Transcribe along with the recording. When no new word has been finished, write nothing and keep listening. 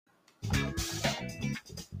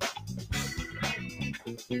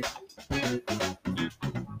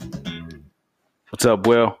What's up,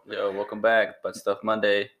 Will? Yo, welcome back. Butt Stuff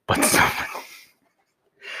Monday.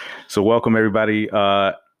 So welcome everybody.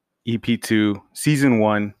 EP2, Season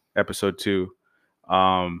 1, Episode 2.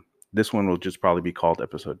 This one will just probably be called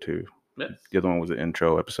Episode 2. Yeah. The other one was the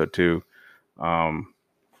intro, Episode 2.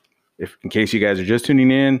 If in case you guys are just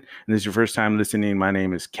tuning in and this is your first time listening, my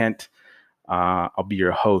name is Kent. I'll be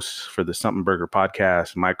your host for the Something Burger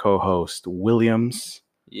podcast. My co-host, Williams.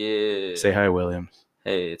 Yeah. Say hi, Williams.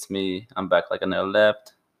 Hey, it's me. I'm back like I never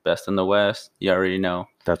left. Best in the West. You already know.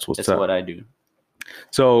 That's what's it's up. What I do.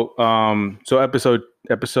 So episode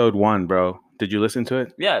 1, bro. Did you listen to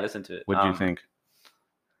it? Yeah, I listened to it. What did you think?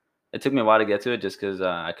 It took me a while to get to it just because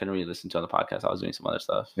I couldn't really listen to it on the podcast. I was doing some other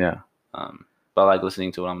stuff. Yeah. But I like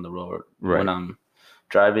listening to it on the road, right, when I'm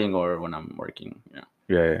driving or when I'm working. You know.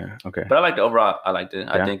 Yeah. Okay. But I liked it overall. I liked it.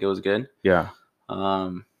 Yeah. I think it was good. Yeah.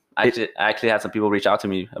 I actually had some people reach out to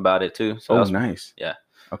me about it too. So nice. Yeah.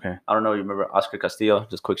 Okay. I don't know. You remember Oscar Castillo?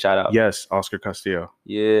 Just quick shout out. Yes, Oscar Castillo.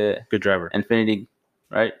 Yeah. Good driver. Infiniti,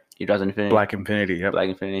 right? He drives an Infiniti. Black Infiniti. Yep. Black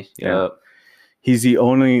Infiniti. Yeah. Yep. He's the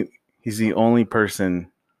only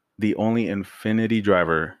person, the only Infiniti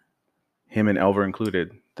driver, him and Elver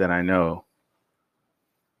included, that I know.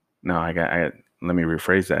 No, I got. Let me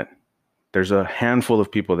rephrase that. There's a handful of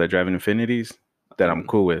people that drive Infinitis that I'm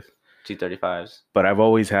cool with. G35s. But I've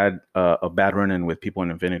always had a bad run-in with people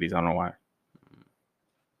in Infinitis. I don't know why.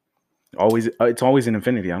 It's always an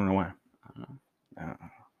Infiniti. I don't know why. I don't know.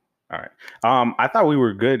 All right. I thought we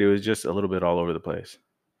were good. It was just a little bit all over the place.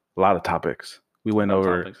 A lot of topics. We went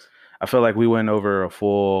over. Topics. I feel like we went over a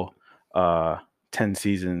full 10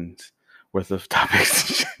 seasons worth of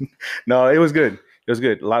topics. No, it was good. It was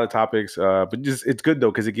good. A lot of topics, but just it's good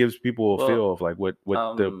though because it gives people a feel of like what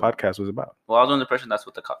the podcast was about. Well, I was under the impression that's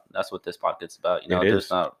what this podcast's about. You know,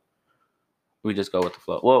 there's not. We just go with the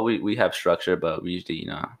flow. Well, we have structure, but we usually,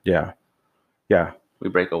 Yeah. We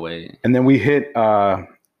break away, and then we hit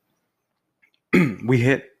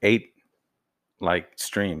 8 like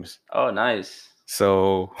streams. Oh, nice.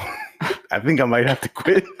 So I think I might have to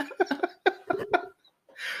quit.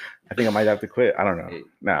 I don't know.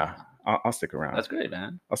 Nah. I'll stick around. That's great,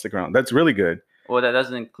 man. I'll stick around. That's really good. Well, that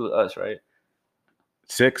doesn't include us, right?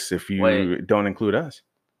 6 if you don't include us.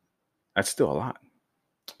 That's still a lot.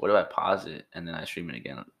 What if I pause it and then I stream it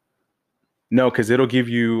again? No, because it'll give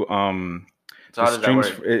you so how does that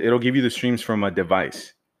work? It'll give you the streams from a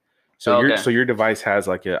device. So your device has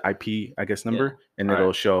like a IP, I guess, number, and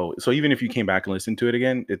it'll show. So even if you came back and listened to it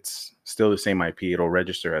again, it's still the same IP. It'll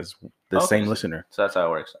register as the same listener. So that's how it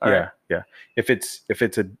works. Yeah.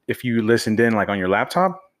 If you listened in like on your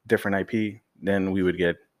laptop, different IP, then we would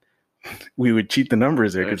cheat the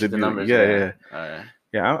numbers there because Yeah. All right.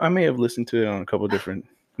 Yeah, I may have listened to it on a couple of different.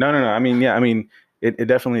 No. I mean, it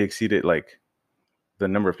definitely exceeded like the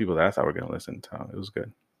number of people that I thought were gonna listen. So it was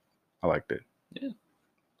good. I liked it. Yeah.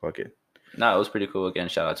 Fuck it. No, it was pretty cool. Again,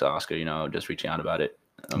 shout out to Oscar, just reaching out about it.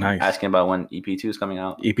 Nice. Asking about when EP2 is coming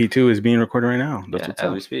out. EP2 is being recorded right now. That's what's as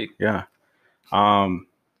up. we speak. Yeah. How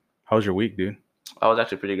was your week, dude? I was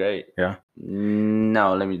actually pretty great. Yeah.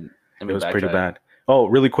 No, let me It was pretty bad. Oh,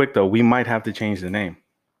 really quick though, we might have to change the name.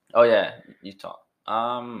 Oh yeah, you talk.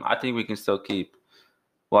 I think we can still keep.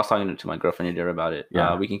 Well, I was talking to my girlfriend here about it.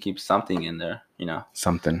 Yeah. We can keep something in there.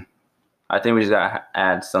 Something. I think we just gotta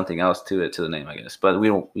add something else to the name, I guess. But we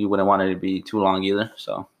wouldn't want it to be too long either.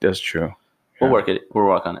 So that's true. Yeah. We'll work it. We'll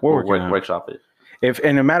work on it. We'll workshop it.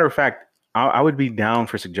 And a matter of fact, I would be down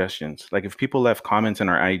for suggestions. Like if people left comments in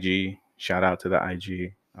our IG, shout out to the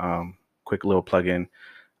IG. Quick little plug-in.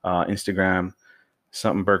 Instagram,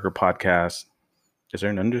 Something Burger Podcast. Is there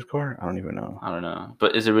an underscore? I don't even know. I don't know.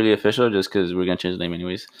 But is it really official just because we're going to change the name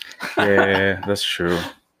anyways? Yeah, that's true.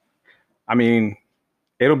 I mean,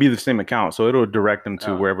 it'll be the same account, so it'll direct them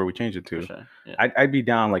to wherever we change it to. Sure. Yeah. I'd be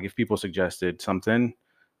down, like, if people suggested something,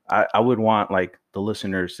 I would want, like, the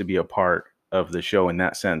listeners to be a part of the show in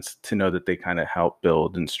that sense, to know that they kind of help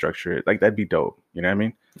build and structure it. Like, that'd be dope. You know what I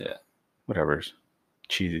mean? Yeah. Whatever's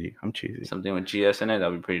cheesy. I'm cheesy. Something with GS in it,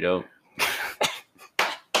 that'd be pretty dope.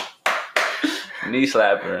 Knee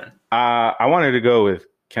slapper. I wanted to go with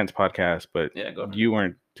Kent's podcast, but go you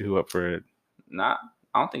weren't too up for it. Nah,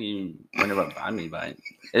 I don't think you went about by me by it.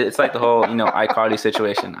 It's like the whole, iCarly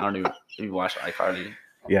situation. I don't even if you watch iCarly.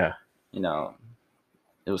 Yeah.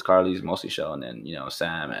 It was Carly's mostly show, and then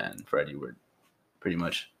Sam and Freddie were pretty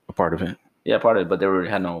much a part of it. Yeah, part of it, but they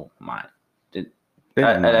had no mind. At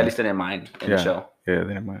least they didn't mind in the show. Yeah,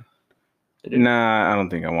 they didn't mind. Nah, I don't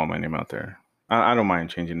think I want my name out there. I don't mind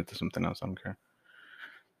changing it to something else. I don't care.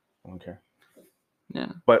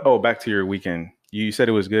 Yeah. But back to your weekend. You said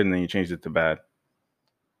it was good and then you changed it to bad.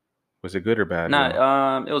 Was it good or bad?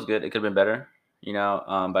 Nah, it was good. It could have been better,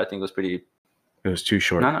 but I think it was pretty. It was too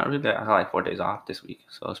short. No, not really bad. I had like 4 days off this week,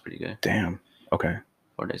 so it was pretty good. Damn. Okay.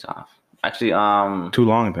 4 days off. Actually, too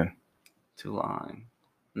long then. Too long.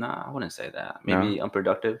 Nah, I wouldn't say that. Maybe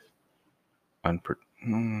unproductive.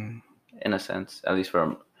 In a sense, at least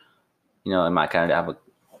for, in my kind, I have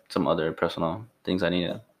some other personal things I need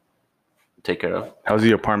to take care of. How's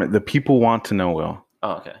the apartment? The people want to know, Will.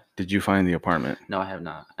 Oh, okay. Did you find the apartment? No, I have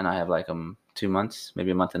not. And I have like 2 months,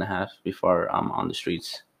 maybe a month and a half before I'm on the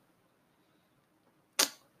streets.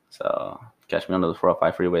 So catch me on the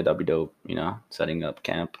 405 freeway. That'd be dope. Setting up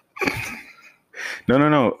camp.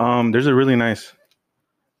 No. There's a really nice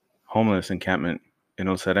homeless encampment in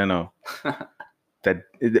El Sereno.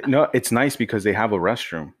 It's nice because they have a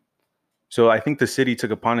restroom. So I think the city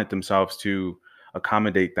took upon it themselves to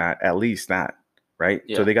accommodate that, at least that, right?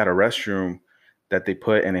 Yeah. So they got a restroom that they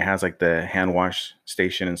put, and it has like the hand wash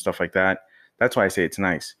station and stuff like that. That's why I say it's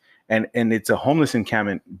nice. And it's a homeless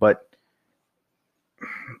encampment, but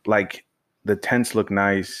like the tents look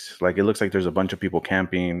nice. Like it looks like there's a bunch of people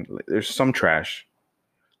camping. There's some trash.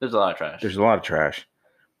 There's a lot of trash.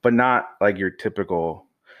 But not like your typical.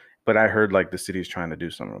 But I heard like the city's trying to do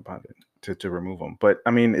something about it to remove them. But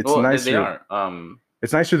I mean, it's nicer. They are.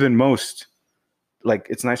 It's nicer than most. Like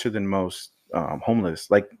it's nicer than most homeless.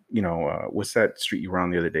 Like what's that street you were on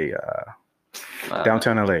the other day?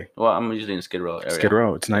 Downtown LA. Well, I'm usually in Skid Row area. Skid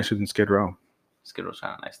Row. It's nicer than Skid Row. Skid Row's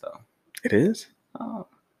kind of nice though. It is. Oh,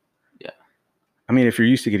 yeah. I mean, if you're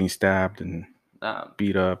used to getting stabbed and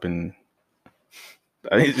beat up and.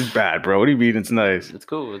 I think it's bad, bro. What do you mean it's nice? It's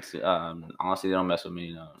cool. It's honestly, they don't mess with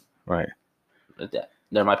me, Right. But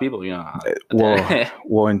they're my people,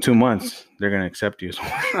 Well, in 2 months they're gonna accept you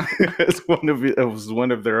as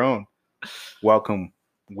one of their own. Welcome,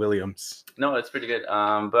 Williams. No, it's pretty good.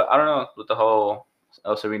 But I don't know with the whole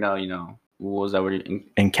El Sereno, what was that word?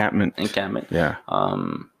 Encampment. Yeah.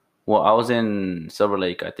 Well, I was in Silver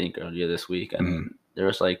Lake, I think, earlier this week, and there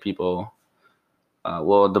was like people.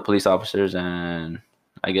 The police officers and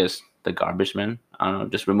I guess the garbage men. I don't know,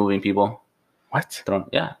 just removing people. What?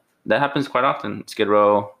 Yeah, that happens quite often. Skid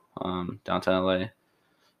Row, downtown LA,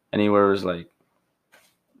 anywhere is like,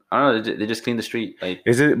 I don't know. They just clean the street. Like,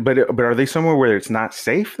 is it? But are they somewhere where it's not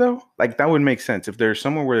safe though? Like that would make sense. If there's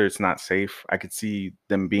somewhere where it's not safe, I could see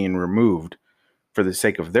them being removed for the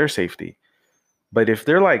sake of their safety. But if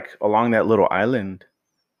they're like along that little island,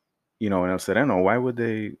 in El Sereno, why would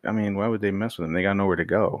they mess with them? They got nowhere to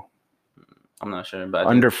go. I'm not sure, but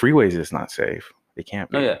under freeways, it's not safe. They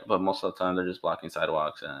can't be. No, yeah, but most of the time they're just blocking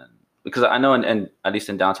sidewalks, and because I know, and at least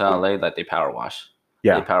in downtown LA, like they power wash.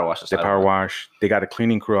 Yeah, they power wash the sidewalk. They power wash. They got a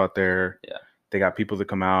cleaning crew out there. Yeah, they got people to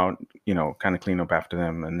come out, kind of clean up after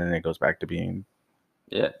them, and then it goes back to being.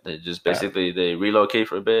 Yeah, they just basically they relocate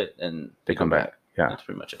for a bit and they come back. Yeah, that's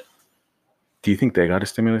pretty much it. Do you think they got a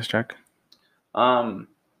stimulus check?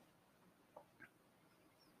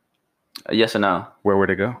 Yes and no. Where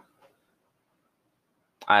would it go?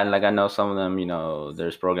 I know some of them,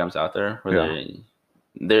 there's programs out there where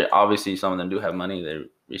they obviously some of them do have money. They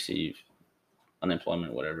receive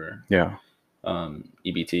unemployment, whatever. Yeah.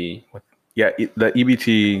 EBT. Yeah, the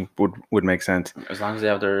EBT would make sense. As long as they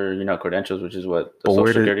have their, credentials, which is what the Social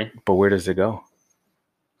Security. But where does it go?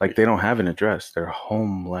 Like they don't have an address. They're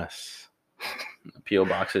homeless. P.O.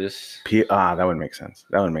 boxes. That would make sense.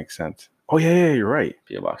 Oh yeah, you're right.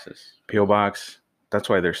 P.O. boxes. P.O. box. That's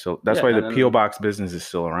why they're still. That's why the P.O. box business is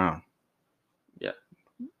still around. Yeah.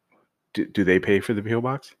 Do they pay for the P.O.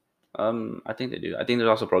 box? I think they do. I think there's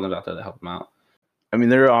also programs out there that help them out. I mean,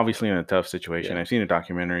 they're obviously in a tough situation. Yeah. I've seen a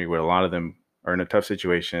documentary where a lot of them are in a tough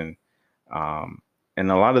situation, and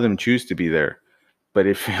a lot of them choose to be there. But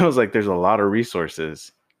it feels like there's a lot of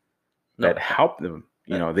resources that help them.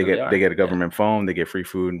 They get a government phone, they get free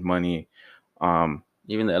food, money.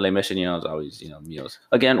 Even the LA Mission, is always meals.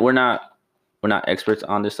 Again, we're not experts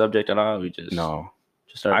on this subject at all. We just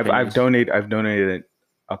Just I've donated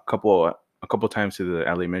a couple times to the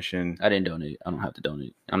LA Mission. I didn't donate. I don't have to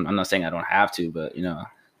donate. I'm not saying I don't have to, but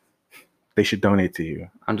they should donate to you.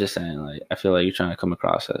 I'm just saying, like, I feel like you're trying to come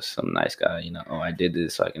across as some nice guy. I did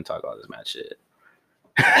this so I can talk all this mad shit.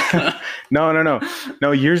 No.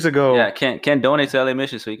 Years ago, yeah, can't donate to LA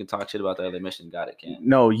Mission so you can talk shit about the LA Mission. Got it? Can't.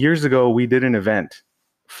 No, years ago we did an event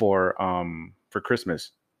for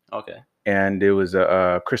Christmas. Okay. And it was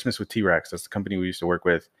a Christmas with T-Rex. That's the company we used to work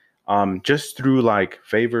with. Just through like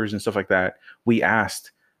favors and stuff like that, we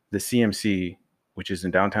asked the CMC, which is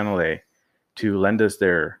in downtown LA, to lend us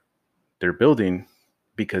their building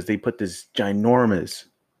because they put this ginormous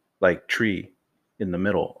like tree in the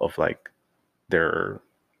middle of like their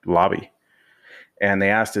lobby. And they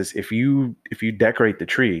asked us if you decorate the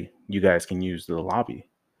tree, you guys can use the lobby.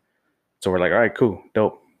 So we're like, all right, cool,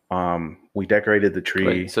 dope. We decorated the tree.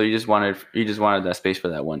 Wait, so you just wanted that space for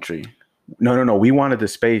that one tree? No. We wanted the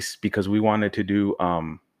space because we wanted to do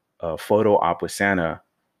a photo op with Santa,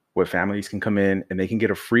 where families can come in and they can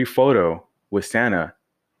get a free photo with Santa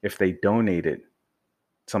if they donated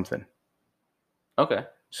something. Okay.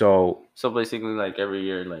 So basically, like every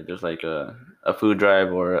year, like there's like a food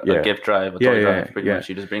drive or a gift drive, a toy drive. Pretty much,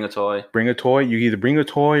 you just bring a toy. Bring a toy. You either bring a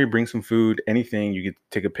toy, bring some food, anything. You get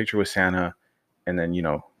take a picture with Santa, and then you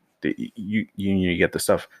get the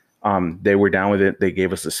stuff. They were down with it. They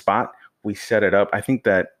gave us a spot. We set it up. I think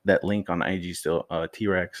that link on IG still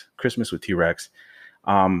T-Rex Christmas with T-Rex.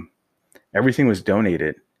 Everything was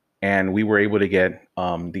donated, and we were able to get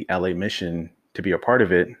the LA Mission to be a part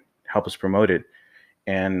of it, help us promote it.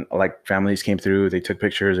 And like families came through, they took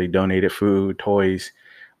pictures, they donated food, toys.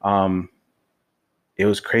 It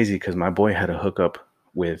was crazy because my boy had a hookup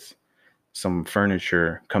with some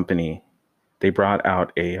furniture company. They brought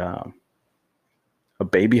out a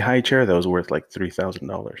baby high chair that was worth like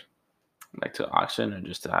 $3,000. Like to auction or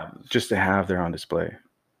just to have? Just to have there on display.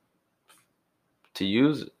 To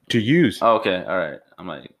use? To use. Oh, okay, all right. I'm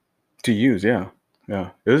like. To use, yeah. It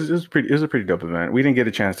was a pretty dope event. We didn't get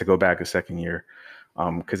a chance to go back a second year.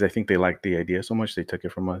 Because I think they liked the idea so much they took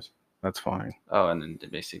it from us. That's fine. Oh, and then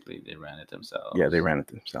they ran it themselves. Yeah, they ran it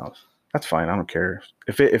themselves. That's fine. I don't care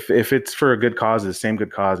if it's for a good cause, the same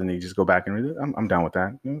good cause, and you just go back and read it. I'm down with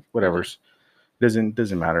that. Whatever's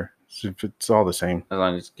doesn't matter. It's all the same as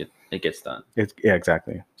long as it gets done.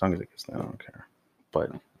 Exactly. As long as it gets done, I don't care.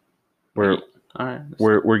 But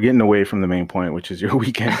we're getting away from the main point, which is your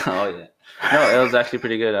weekend. Oh yeah. No, it was actually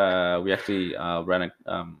pretty good. We actually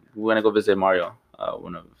we went to go visit Mario.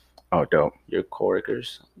 One of dope. Your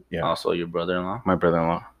coworkers. Yeah. Also your brother-in-law. My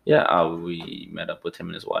brother-in-law. Yeah. We met up with him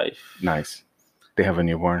and his wife. Nice. They have a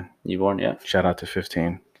newborn. Yeah. Shout out to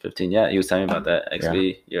 15. 15, yeah. He was telling me about that.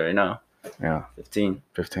 XB, you already know. Yeah. 15.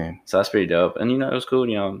 So that's pretty dope. And it was cool,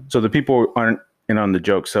 So the people aren't in on the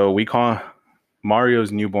joke. So we call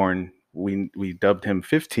Mario's newborn, we dubbed him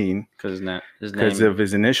 15 because of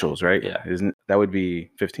his initials, right? Yeah. That would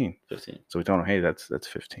be 15. 15. So we told him, hey, that's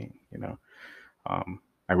 15,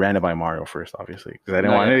 I ran it by Mario first, obviously, because I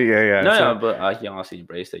didn't want it. Yeah. No, but he honestly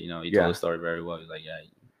embraced it. He told the story very well. He's like,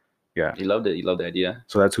 yeah. He loved it. He loved the idea.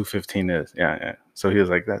 So that's who 15 is. Yeah. So he was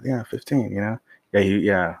like that. Yeah, 15. Yeah.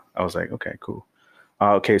 I was like, okay, cool.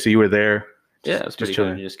 Okay, so you were there. It was pretty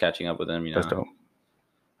good. Just catching up with him. That's dope.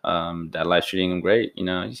 That live treating him great.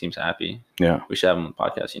 He seems happy. Yeah. We should have him on the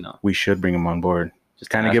podcast. We should bring him on board. Just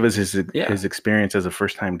kind of give us his experience as a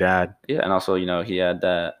first time dad. Yeah, and also he had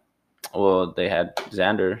that. Well, they had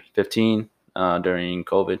Xander 15 during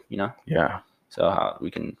COVID, Yeah. So how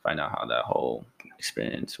we can find out how that whole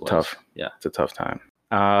experience was. Tough. Yeah. It's a tough time.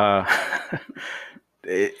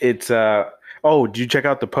 Did you check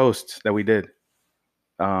out the post that we did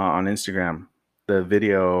on Instagram? The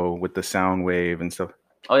video with the sound wave and stuff.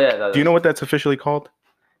 Oh, yeah. Do you know what that's officially called?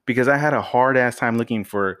 Because I had a hard ass time looking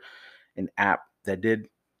for an app that did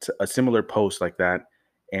a similar post like that.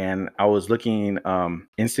 And I was looking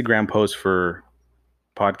Instagram posts for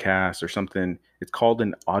podcasts or something. It's called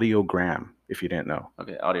an audiogram, if you didn't know.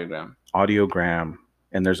 Okay, audiogram. Audiogram.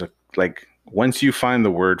 And there's once you find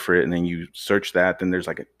the word for it and then you search that, then there's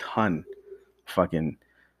like a ton fucking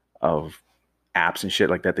of apps and shit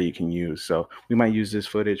like that you can use. So we might use this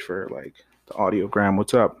footage for like the audiogram.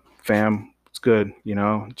 What's up, fam? It's good,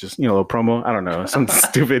 just a little promo. I don't know, something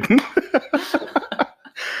stupid.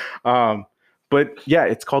 But yeah,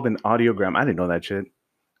 it's called an audiogram. I didn't know that shit.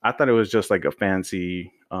 I thought it was just like a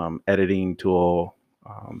fancy editing tool,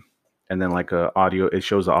 and then like it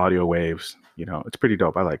shows the audio waves. It's pretty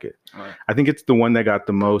dope. I like it. Right. I think it's the one that got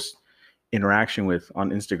the most interaction with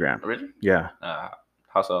on Instagram. Really? Yeah.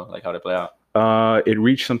 How so? Like how did it play out? It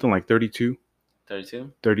reached something like 32.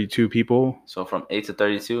 32? 32 people. So from 8 to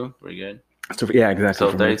 32, pretty good. So yeah,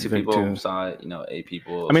 exactly. So 32 people saw it, 8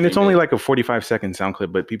 people. I mean, it's only like a 45-second sound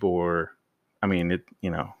clip, but people were, they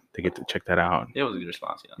get to check that out. It was a good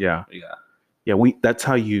response. Yeah. Yeah. That's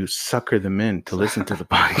how you sucker them in to listen to the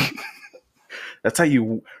podcast. That's how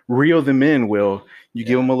you reel them in, Will. You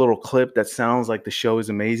give them a little clip that sounds like the show is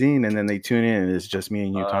amazing, and then they tune in, and it's just me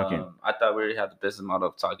and you talking. I thought we already had the business model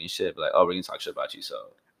of talking shit, but we're going to talk shit about you, so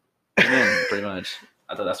pretty much.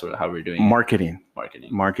 I thought that's how we're doing Marketing.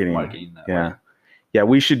 That way. Yeah,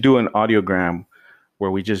 we should do an audiogram where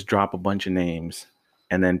we just drop a bunch of names,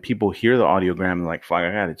 and then people hear the audiogram and like, fuck,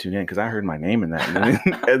 I got to tune in because I heard my name in that.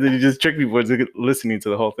 And then you just trick people into listening to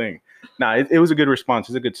the whole thing. Nah, it was a good response.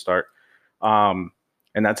 It was a good start.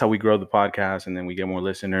 And that's how we grow the podcast, and then we get more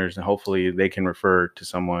listeners, and hopefully they can refer to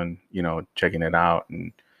someone, checking it out,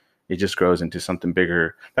 and it just grows into something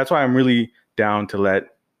bigger. That's why I'm really down to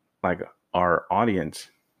let like our audience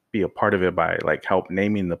be a part of it by like help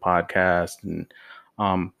naming the podcast,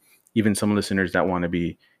 and even some listeners that want to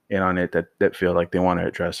be in on it that feel like they want to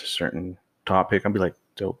address a certain topic. I'll be like,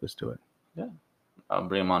 dope, let's do it. Yeah. I'll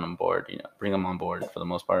bring them on board, bring them on board for the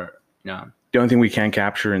most part. Yeah. The only thing we can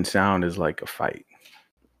capture in sound is like a fight.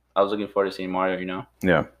 I was looking forward to seeing Mario,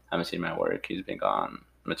 Yeah. Haven't seen him at work. He's been gone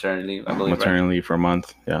maternity leave, I believe. Maternity leave for a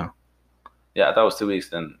month. Yeah. Yeah, I thought it was 2 weeks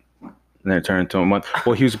then. And then it turned to a month.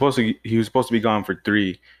 Well, he was supposed to be gone for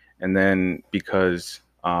 3, and then because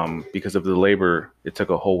of the labor, it took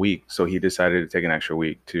a whole week. So he decided to take an extra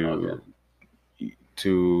week to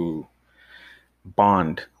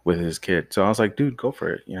bond with his kid. So I was like, dude, go for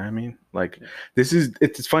it. You know what I mean? Like,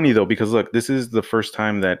 it's funny though, because look, this is the first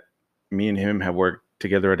time that me and him have worked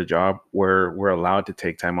together at a job where we're allowed to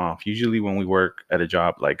take time off. Usually when we work at a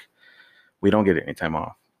job, like, we don't get any time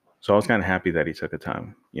off. So I was kind of happy that he took a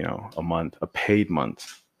time, a month, a paid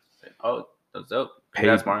month. Oh, that's dope.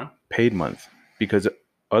 Paid month, because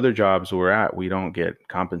other jobs we're at, we don't get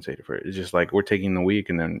compensated for it. It's just like we're taking the week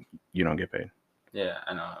and then you don't get paid. Yeah,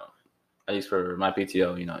 I know. At least for my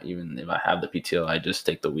PTO, even if I have the PTO, I just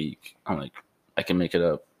take the week. I'm like, I can make it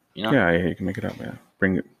up, Yeah, you can make it up, yeah.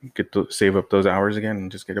 Save up those hours again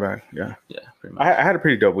and just get it back. Yeah. Yeah, pretty much. I had a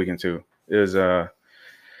pretty dope weekend too. It was a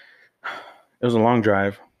long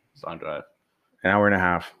drive. Long drive. An hour and a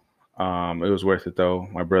half. It was worth it though.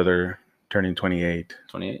 My brother turning 28.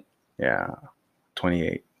 28? Yeah.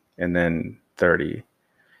 28. And then 30.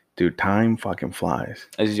 Dude, time fucking flies.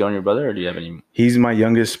 Is he your only brother, or do you have any? He's my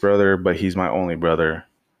youngest brother, but he's my only brother.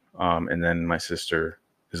 And then my sister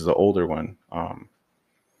is the older one.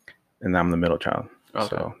 And I'm the middle child. Okay.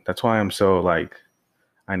 So that's why I'm so like,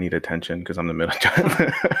 I need attention, because I'm the middle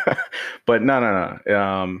child. But no.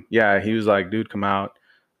 Yeah, he was like, dude, come out.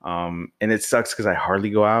 And it sucks because I hardly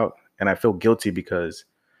go out, and I feel guilty because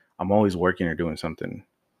I'm always working or doing something.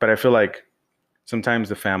 But I feel like sometimes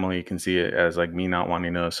the family can see it as like me not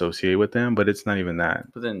wanting to associate with them, but it's not even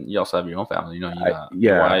that. But then you also have your own family. You got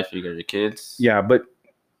your wife, you got your kids. Yeah, but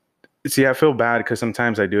see, I feel bad because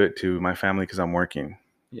sometimes I do it to my family because I'm working.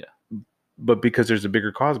 Yeah. But because there's a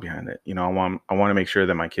bigger cause behind it. I want to make sure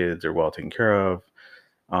that my kids are well taken care of.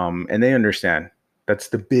 And they understand. That's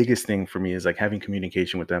the biggest thing for me, is like having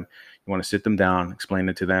communication with them. You want to sit them down, explain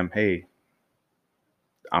it to them. Hey,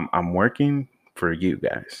 I'm working for you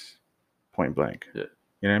guys, point blank. Yeah.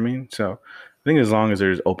 You know what I mean? So I think as long as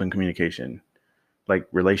there's open communication, like,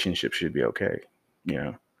 relationships should be okay.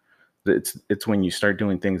 It's when you start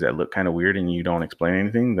doing things that look kind of weird and you don't explain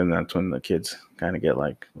anything, then that's when the kids kind of get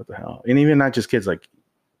like, what the hell? And even not just kids, like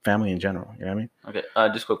family in general. You know what I mean? Okay.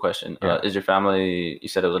 Just a quick question. Yeah. Is your family, you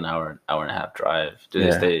said it was an hour and a half drive.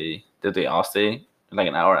 Did they all stay like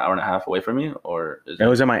an hour and a half away from you, or it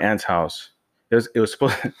was at my aunt's house? It was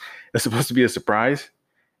supposed to be a surprise,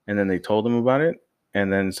 and then they told him about it,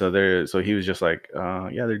 and then so he was just like,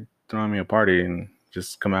 yeah, they're throwing me a party and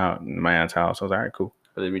just come out in my aunt's house. I was like, all right, cool.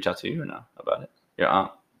 Did they reach out to you or no about it? Your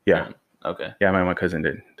aunt? Yeah. Okay. Yeah, my cousin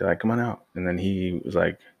did. They're like, come on out. And then he was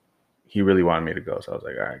like, he really wanted me to go. So I was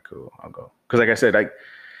like, all right, cool, I'll go. Because like I said, like,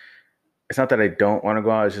 it's not that I don't want to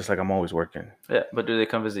go out. It's just like I'm always working. Yeah, but do they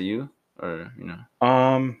come visit you, or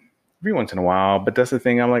every once in a while? But that's the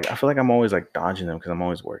thing. I feel like I'm always like dodging them because I'm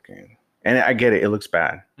always working. And I get it. It looks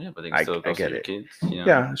bad. Yeah, but they can still go see your kids.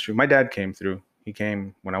 Yeah, that's true. My dad came through. He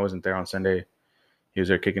came when I wasn't there on Sunday. He was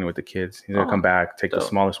there kicking it with the kids. He's gonna come back, take the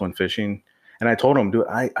smallest one fishing. And I told him, dude,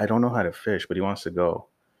 I don't know how to fish, but he wants to go.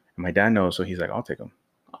 And my dad knows, so he's like, I'll take him.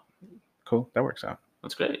 Cool, that works out.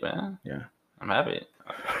 That's great, man. Yeah, I'm happy.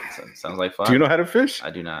 Sounds like fun. Do you know how to fish? I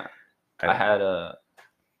do not. I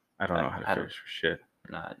don't know how to fish for shit.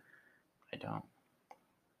 Nah, I don't.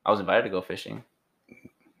 I was invited to go fishing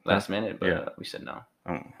last minute, but we said no.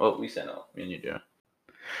 Well, we said no. Me and you do.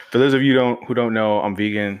 For those of you who don't know, I'm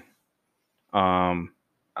vegan. I'm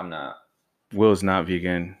not. Will's not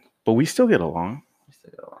vegan, but we still get along.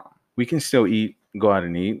 We can still eat, go out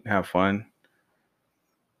and eat, have fun.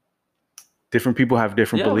 Different people have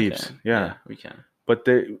different beliefs. Yeah, we can. But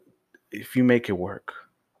if you make it work,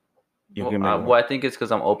 you can make it work. Well, I think it's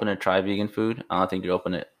because I'm open to try vegan food. I don't think you're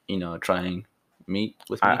open to, trying meat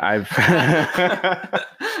with me.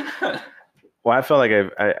 Well, I felt like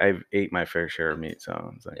I've ate my fair share of meat,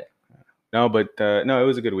 so it's like, no, but no, it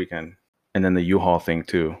was a good weekend. And then the U-Haul thing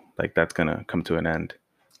too, like that's gonna come to an end.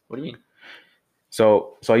 What do you mean?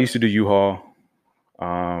 So I used to do U-Haul,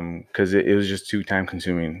 because it was just too time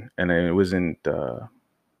consuming, and it wasn't.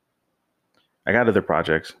 I got other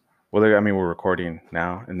projects. Well, I mean, we're recording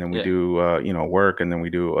now, and then we do, work, and then we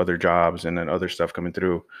do other jobs, and then other stuff coming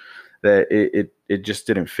through. That it just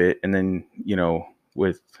didn't fit. And then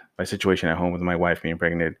with my situation at home with my wife being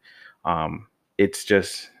pregnant, it's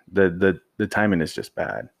just the timing is just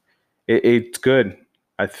bad. It's good.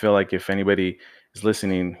 I feel like if anybody is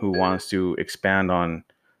listening who wants to expand on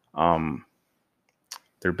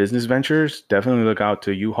their business ventures, definitely look out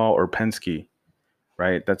to U-Haul or Penske.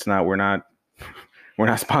 Right? We're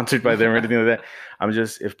not sponsored by them or anything like that. I'm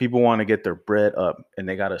just, if people want to get their bread up and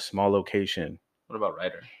they got a small location. What about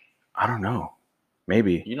Ryder? I don't know.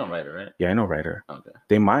 Maybe. You know Ryder, right? Yeah, I know Ryder. Okay.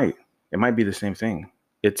 It might be the same thing.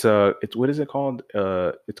 It's what is it called?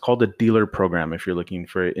 It's called a dealer program if you're looking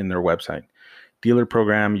for it in their website. Dealer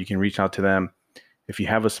program, you can reach out to them. If you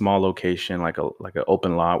have a small location like an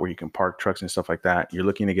open lot where you can park trucks and stuff like that, you're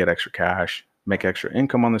looking to get extra cash, make extra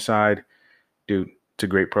income on the side, dude, it's a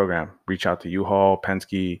great program. Reach out to U-Haul,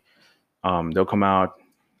 Penske. They'll come out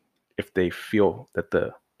if they feel that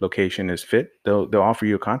the location is fit. They'll offer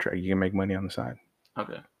you a contract. You can make money on the side.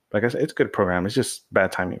 Okay. Like I said, it's a good program. It's just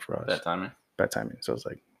bad timing for us. Bad timing. So it's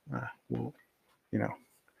like, well,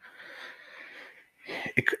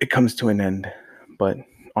 it comes to an end, but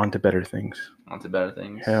on to better things.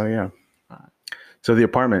 Hell yeah. Right. So the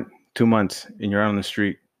apartment, 2 months, and you're out on the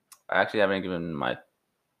street. I actually haven't given my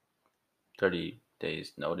 30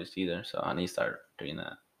 days notice either, so I need to start doing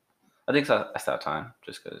that. I think I still have time,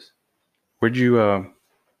 just because. Where'd you?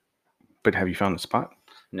 But have you found the spot?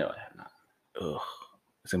 No, I have not. Ugh,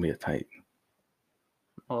 it's gonna be a tight.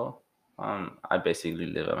 Well, I basically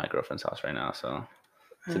live at my girlfriend's house right now, so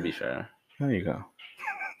to be fair. There you go.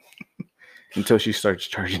 Until she starts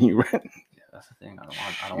charging you rent. Yeah, that's the thing. I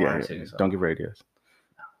don't want her to. So. Don't give her ideas.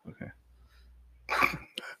 No. Okay.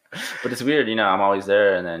 But it's weird, I'm always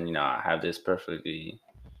there, and then, I have this perfectly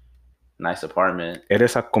nice apartment.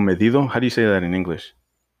 ¿Eres acomedido? How do you say that in English?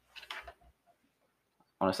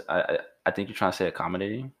 Honestly, I think you're trying to say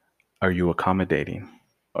accommodating. Are you accommodating?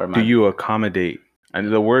 Or do you accommodate?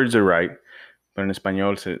 And the words are right, but in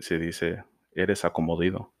español se dice, eres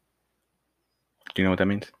acomodido. Do you know what that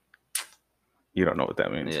means? You don't know what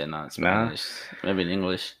that means. Yeah, not Spanish. Nah? Maybe in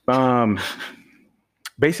English. You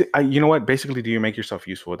know what? Basically, do you make yourself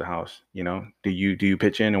useful at the house? Do you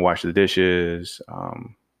pitch in and wash the dishes?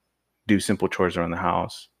 Do simple chores around the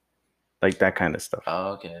house, like that kind of stuff.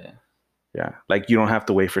 Oh, okay. Yeah, like you don't have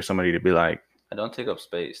to wait for somebody to be like. I don't take up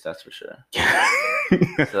space, that's for sure.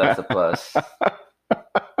 So that's a plus.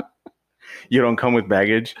 You don't come with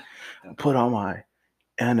baggage. Put all my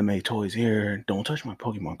anime toys here. Don't touch my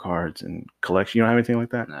Pokemon cards and collection. You don't have anything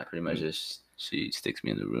like that? Nah, pretty much just she sticks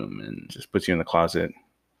me in the room and just puts you in the closet.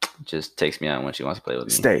 Just takes me out when she wants to play with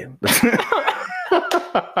me. Stay.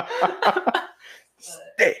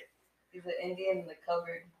 Stay. He's an Indian in the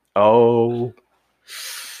cupboard. Oh.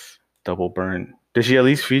 Double burn. Does she at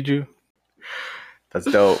least feed you?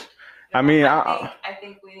 That's dope. No, I mean, I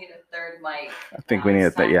think we need a third mic. I think we need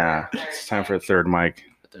a third. Yeah, it's time for a third mic.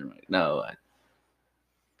 No,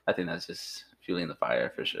 I think that's just fueling the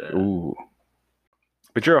fire for sure. Ooh,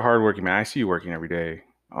 but you're a hardworking man. I see you working every day,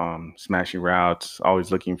 smashing routes, always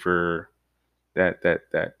looking for that.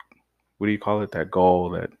 What do you call it? That goal.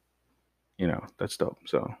 That that's dope.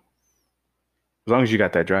 So as long as you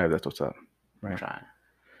got that drive, that's what's up, right? I'm trying.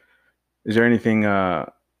 Is there anything?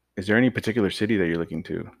 Is there any particular city that you're looking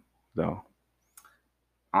to, though?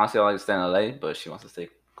 Honestly, I like to stay in LA, but she wants to stay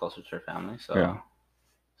closer to her family. So, yeah.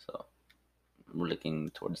 So we're looking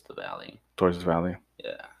towards the valley. Towards the valley?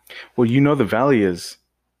 Yeah. Well, the valley is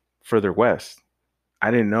further west.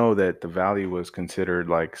 I didn't know that the valley was considered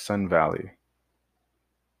like Sun Valley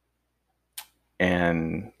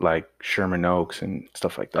and like Sherman Oaks and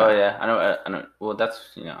stuff like that. Oh yeah, I know. Well, that's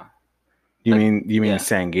You mean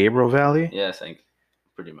San Gabriel Valley? Yes,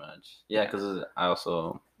 pretty much. Yeah, because I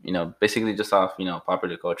also, basically just off,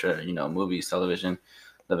 popular culture, movies, television,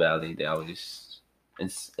 the valley, they always,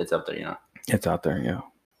 it's up there, It's out there, yeah.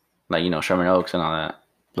 Like, Sherman Oaks and all that.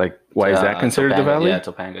 Like, why is that considered the valley? Yeah,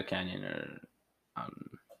 Topanga Canyon or...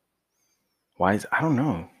 Why I don't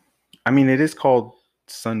know. I mean, it is called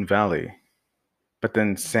Sun Valley, but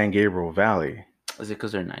then San Gabriel Valley. Is it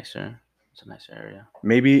because they're nicer? It's a nicer area.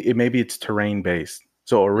 Maybe it's terrain based.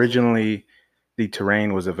 So originally, the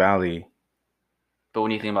terrain was a valley. But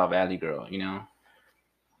when you think about Valley Girl,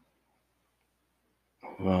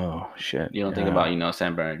 Oh shit! You don't think about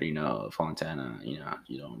San Bernardino, Fontana. You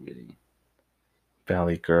don't really.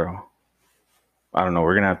 Valley Girl. I don't know.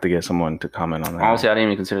 We're gonna have to get someone to comment on that. Honestly, I didn't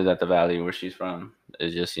even consider that the valley where she's from.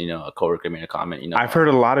 It's just a coworker made a comment. I've heard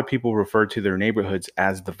a lot of people refer to their neighborhoods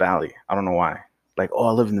as the valley. I don't know why. like, oh,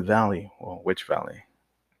 I live in the valley. Well, which valley?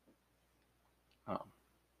 Oh.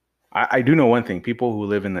 I do know one thing. People who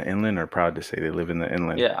live in the inland are proud to say they live in the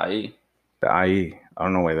inland. Yeah, IE. The IE. I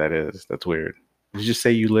don't know why that is. That's weird. You just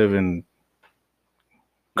say you live in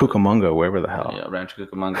Cucamonga, wherever the hell. Yeah, Rancho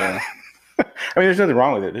Cucamonga. I mean, there's nothing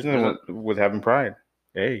wrong with it. There's nothing wrong with having pride.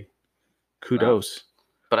 Hey, kudos. No.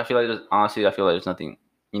 But I feel like there's nothing.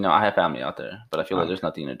 I have family out there, but I feel like there's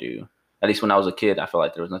nothing to do. At least when I was a kid, I felt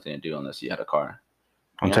like there was nothing to do unless you had a car.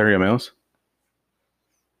 Ontario Mills?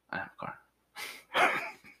 I have a car.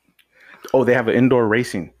 Oh, they have an indoor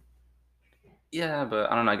racing. Yeah, but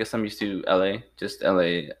I don't know. I guess I'm used to LA. Just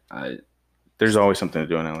LA. There's always something to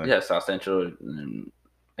do in LA. Yeah, South Central. And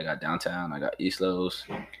I got downtown. I got East Los.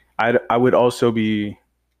 I would also be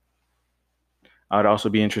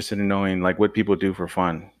interested in knowing like what people do for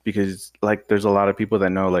fun, because like there's a lot of people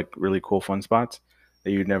that know like really cool fun spots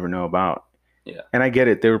that you'd never know about. Yeah. And I get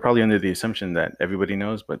it. They were probably under the assumption that everybody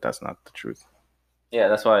knows, but that's not the truth. Yeah,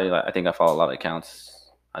 that's why I think I follow a lot of accounts.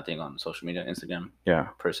 I think on social media, Instagram. Yeah.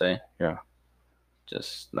 Per se. Yeah.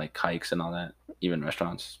 Just like hikes and all that, even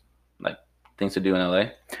restaurants, like things to do in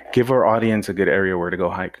LA. Give our audience a good area where to go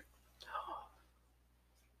hike.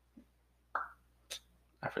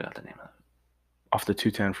 I forgot the name of it. Off the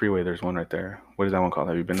 210 freeway, there's one right there. What is that one called?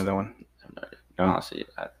 Have you been to that one? No. Honestly,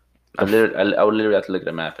 I would literally have to look at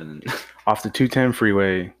a map and. Off the 210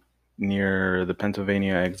 freeway, near the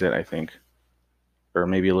Pennsylvania exit, I think, or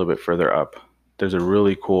maybe a little bit further up. There's a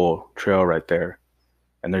really cool trail right there.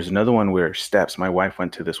 And there's another one where steps. My wife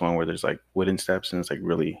went to this one where there's like wooden steps and it's like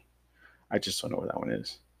really, I just don't know where that one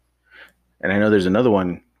is. And I know there's another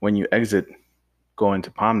one when you exit going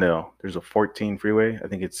to Palmdale, there's a 14 freeway. I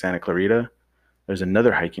think it's Santa Clarita. There's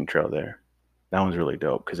another hiking trail there. That one's really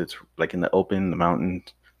dope because it's like in the open, the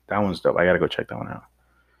mountains. That one's dope. I got to go check that one out.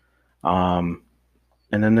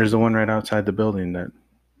 And then there's the one right outside the building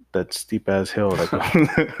that steep ass hill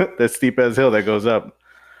that steep ass hill that goes up.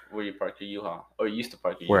 Where you park your U-Haul, or you used to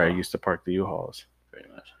park your U-Haul. Where I used to park the U-Hauls. Pretty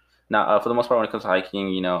much. Now, for the most part, when it comes to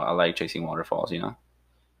hiking, I like chasing waterfalls.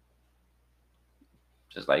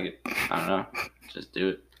 Just like it. I don't know. Just do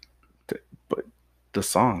it. But the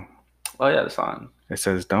song. Oh yeah, the song. It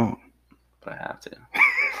says don't. But I have to.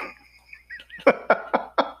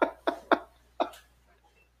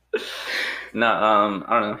 No,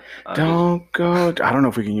 I don't know. Don't go. I don't know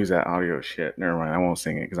if we can use that audio shit. Never mind. I won't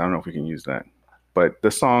sing it because I don't know if we can use that. But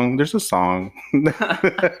the song, there's a song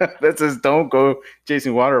that says don't go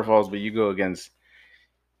chasing waterfalls, but you go against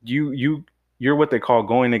you're what they call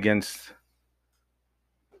going against,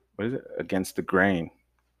 what is it? Against the grain.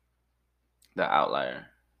 The outlier.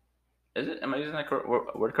 Is it? Am I using that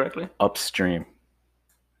word correctly? Upstream.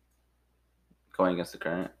 Going against the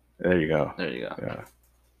current. There you go. There you go. Yeah.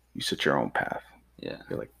 You set your own path. Yeah.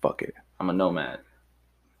 You're like, fuck it. I'm a nomad.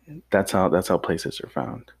 That's how places are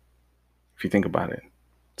found. If you think about it,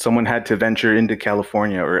 someone had to venture into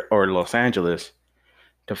California or Los Angeles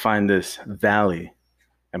to find this valley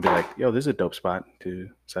and be like, yo, this is a dope spot to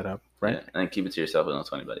set up, right? Yeah, and keep it to yourself and don't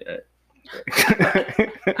tell anybody,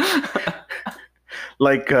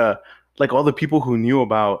 right? Like all the people who knew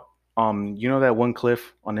about, that one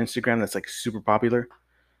cliff on Instagram that's like super popular.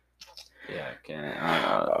 Yeah, I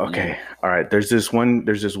can't. Okay. Yeah. All right. There's this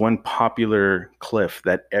one popular cliff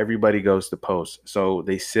that everybody goes to post. So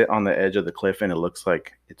they sit on the edge of the cliff and it looks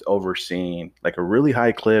like it's overseen, like a really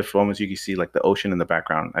high cliff. Almost you can see like the ocean in the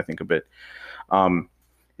background, I think a bit. And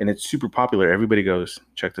it's super popular. Everybody goes,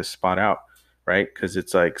 check this spot out, right? Because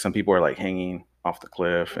it's like some people are like hanging off the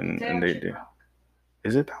cliff and they do.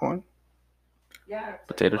 Is it that one? Yeah.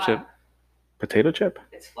 Potato chip? Potato chip?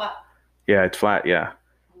 It's flat. Yeah, it's flat. Yeah.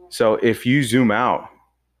 So if you zoom out,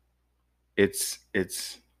 it's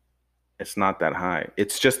not that high.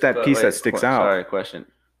 It's just that piece that sticks out. Sorry, question.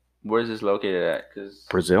 Where is this located at? Cause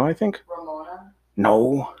Brazil, I think. Ramona.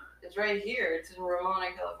 No. It's right here. It's in Ramona,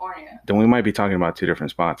 California. Then we might be talking about two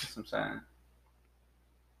different spots. That's what I'm saying.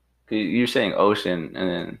 'Cause you're saying ocean, and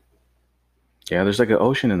then. Yeah, there's like an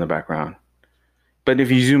ocean in the background. But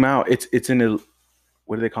if you zoom out, it's in a,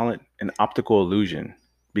 what do they call it? An optical illusion.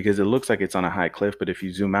 Because it looks like it's on a high cliff, but if you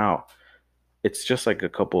zoom out, it's just like a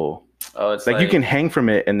couple. Oh, it's like you can hang from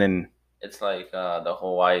it, and then it's like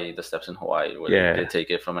the steps in Hawaii, where they take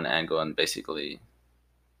it from an angle and basically,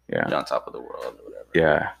 you're on top of the world or whatever.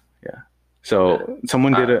 Yeah. So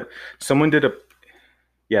someone did a,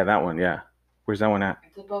 yeah, that one, yeah. Where's that one at?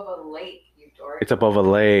 It's above a lake, you dork. It's above a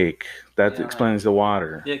lake. That explains the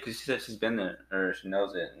water. Yeah, because she said she's been there, or she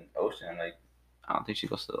knows it in ocean. Like, I don't think she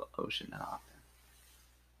goes to the ocean that often.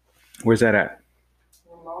 Where's that at?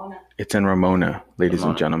 Ramona. It's in Ramona, ladies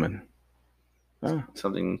and gentlemen.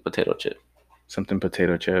 Something potato chip. Something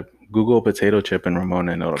potato chip. Google potato chip and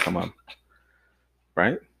Ramona and it'll come up.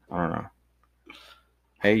 Right? I don't know.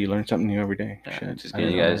 Hey, you learn something new every day. Yeah, Shit. just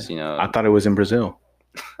giving you guys, you know. I thought it was in Brazil.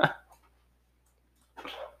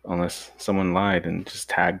 Unless someone lied and just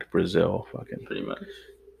tagged Brazil. Fucking pretty much.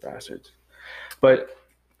 Bastards. But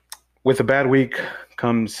with a bad week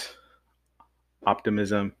comes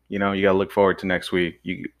optimism. You know, you got to look forward to next week.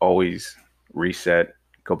 You always reset,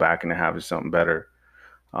 go back and have something better.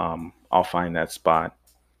 I'll find that spot.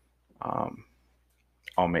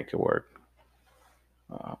 I'll make it work.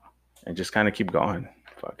 And just kind of keep going.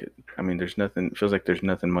 Fuck it. I mean, there's nothing, it feels like there's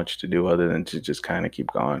nothing much to do other than to just kind of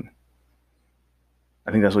keep going.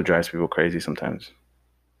 I think that's what drives people crazy sometimes,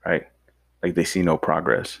 right? Like they see no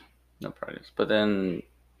progress. No progress. But then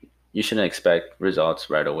you shouldn't expect results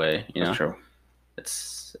right away, you know? That's true.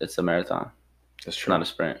 It's a marathon. That's true. It's not a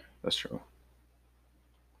sprint. That's true.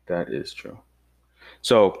 That is true.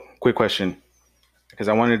 So, quick question. Because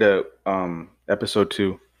I wanted to, episode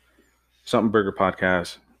 2, Something Burger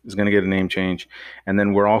Podcast is going to get a name change. And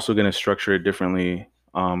then we're also going to structure it differently.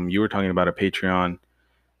 You were talking about a Patreon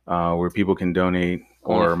where people can donate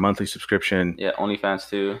or a monthly subscription. Yeah, OnlyFans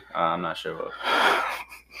too. I'm not sure what.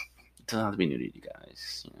 It doesn't have to be new to you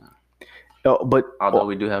guys, you know. Oh, but although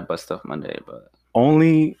we do have Butt Stuff Monday, but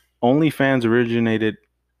OnlyFans originated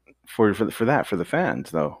for the fans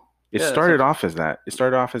though. It started off as that. It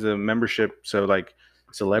started off as a membership, so like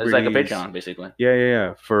celebrities. It's like a Patreon, basically.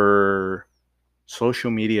 Yeah. For social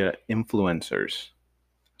media influencers,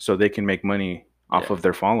 so they can make money off of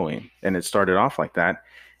their following, and it started off like that,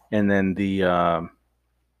 and then the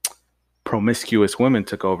promiscuous women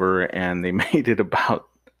took over, and they made it about,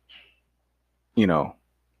 you know,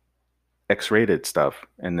 X-rated stuff,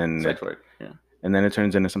 and then sex work, yeah, and then it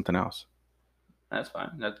turns into something else. That's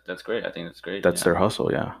fine. That's great. I think that's great. That's their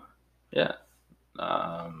hustle, yeah. Yeah.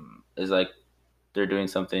 It's like they're doing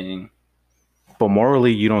something. But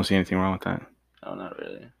morally, you don't see anything wrong with that. No, not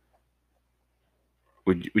really.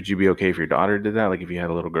 Would you be okay if your daughter did that? Like if you had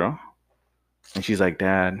a little girl, and she's like,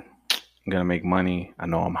 "Dad, I'm gonna make money. I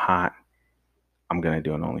know I'm hot. I'm gonna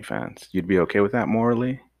do an OnlyFans." You'd be okay with that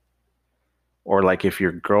morally? Or like if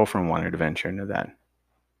your girlfriend wanted to venture into that?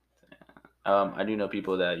 I do know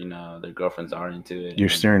people that, you know, their girlfriends are into it. You're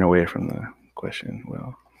steering away from the question,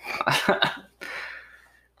 Will.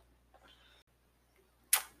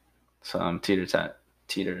 So I'm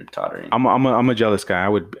teeter-tottering. I'm a jealous guy.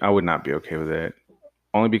 I would not be okay with it.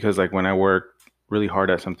 Only because like when I work really hard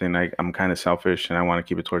at something, I'm kind of selfish and I want to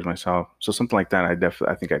keep it towards myself. So something like that,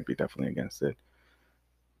 I think I'd be definitely against it.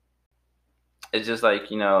 It's just like,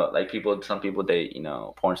 you know, like some people date, you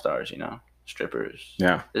know, porn stars, you know, strippers.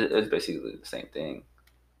 Yeah. It's basically the same thing.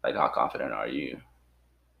 Like, how confident are you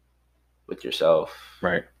with yourself?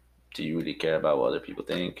 Right. Do you really care about what other people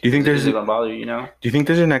think? Do you think is it gonna bother you, you know? Do you think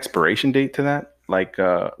there's an expiration date to that? Like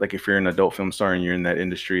if you're an adult film star and you're in that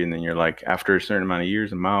industry and then you're like, after a certain amount of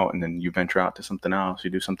years, I'm out, and then you venture out to something else, you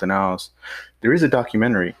do something else. There is a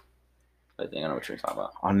documentary. I think I know what you're talking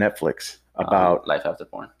about. On Netflix about life after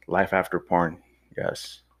porn. Life after porn,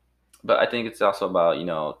 yes. But I think it's also about, you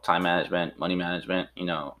know, time management, money management, you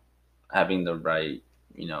know, having the right,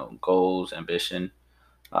 you know, goals, ambition.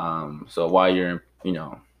 So while you're, you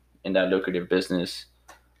know, in that lucrative business,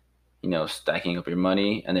 you know, stacking up your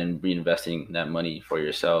money and then reinvesting that money for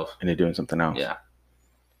yourself. And you're doing something else. Yeah.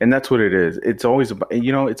 And that's what it is. It's always about,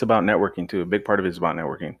 you know, it's about networking too. A big part of it is about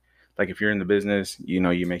networking. Like if you're in the business, you know,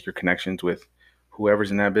 you make your connections with whoever's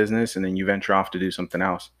in that business and then you venture off to do something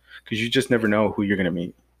else because you just never know who you're going to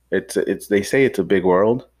meet. They say it's a big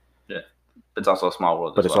world. Yeah. It's also a small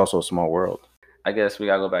world. But it's also a small world. I guess we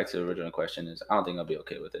got to go back to the original question is I don't think I'll be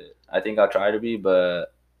okay with it. I think I'll try to be,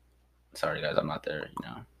 but sorry guys, I'm not there, you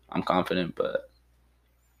know. I'm confident, but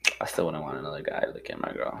I still wouldn't want another guy to look at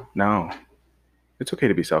my girl. No. It's okay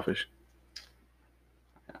to be selfish.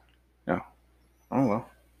 Yeah. Oh, well.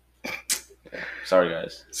 Yeah. Sorry,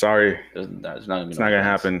 guys. Sorry. It's not going to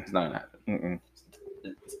happen. It's not going to happen.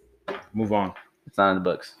 Move on. It's not in the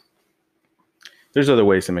books. There's other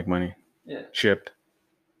ways to make money. Yeah. Shipped.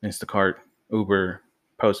 Instacart. Uber.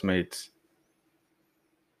 Postmates.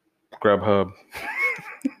 Grubhub.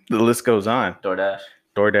 The list goes on.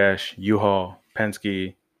 DoorDash, U-Haul,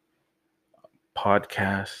 Penske,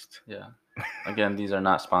 podcast. Yeah. Again, these are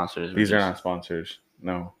not sponsors. These are not sponsors.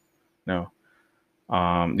 No. The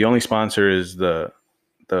only sponsor is the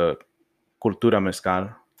Cultura Mezcal,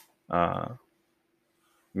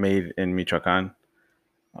 made in Michoacan,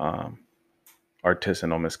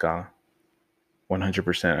 artisanal mezcal,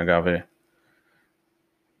 100% agave,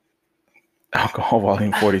 alcohol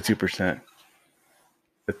volume 42%.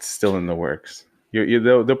 It's still in the works.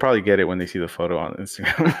 They'll probably get it when they see the photo on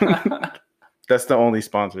Instagram. That's the only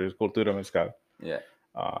sponsor is Cultura Mezcal. Yeah.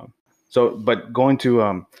 But going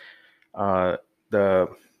to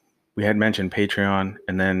we had mentioned Patreon,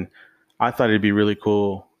 and then I thought it'd be really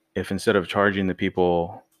cool if instead of charging the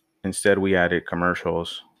people, instead we added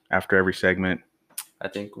commercials after every segment. I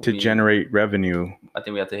think to generate revenue. I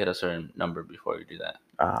think we have to hit a certain number before we do that.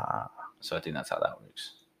 So I think that's how that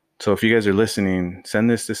works. So if you guys are listening, send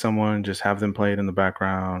this to someone. Just have them play it in the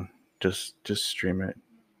background. Just stream it.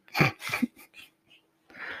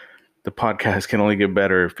 The podcast can only get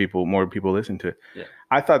better if more people listen to it. Yeah.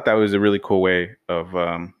 I thought that was a really cool way of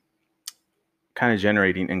kind of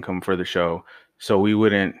generating income for the show, so we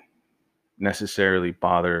wouldn't necessarily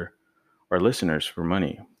bother our listeners for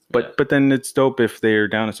money. But then it's dope if they're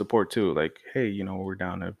down to support too. Like, hey, we're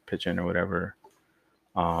down to pitch in or whatever.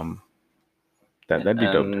 That'd be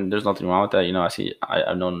dope. There's nothing wrong with that.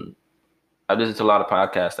 I've listened to a lot of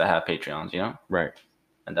podcasts that have Patreons, Right.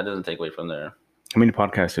 And that doesn't take away from their. How many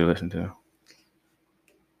podcasts do you listen to?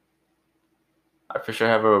 I for sure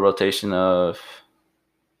have a rotation of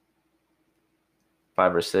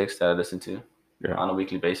 5 or 6 that I listen to on a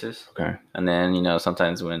weekly basis. Okay. And then,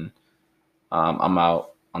 sometimes when I'm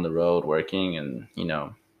out on the road working and,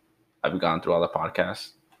 I've gone through all the podcasts,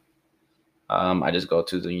 I just go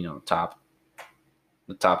to the top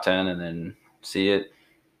 10 and then see it.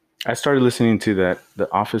 I started listening to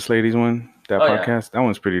the Office Ladies one, podcast. Yeah. That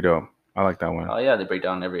one's pretty dope. I like that one. Oh, yeah. They break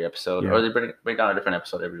down every episode, or they break down a different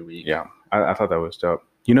episode every week. Yeah. I thought that was dope.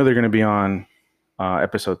 They're going to be on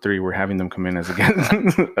episode 3. We're having them come in as a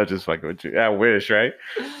guest. I just fucking with you. I wish, right?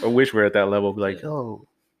 I wish we're at that level. Be like, oh,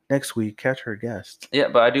 next week, catch her guest. Yeah,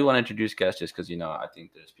 but I do want to introduce guests just because, I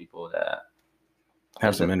think there's people that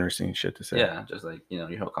have some interesting shit to say. Yeah, just like,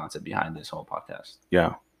 your whole concept behind this whole podcast.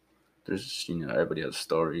 Yeah. There's, everybody has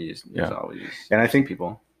stories. There's always and I think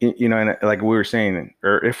people. And like we were saying,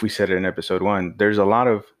 or if we said it in episode 1, there's a lot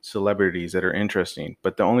of celebrities that are interesting,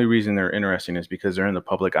 but the only reason they're interesting is because they're in the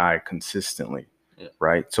public eye consistently,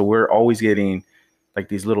 right? So we're always getting like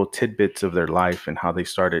these little tidbits of their life and how they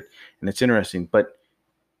started, and it's interesting. But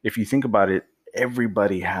if you think about it,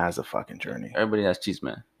 everybody has a fucking journey. Everybody has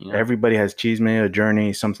chisme. Everybody has chisme, a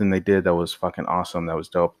journey, something they did that was fucking awesome, that was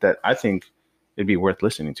dope, that I think it'd be worth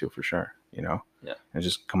listening to for sure, Yeah. And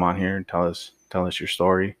just come on here and tell us your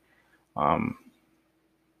story. Or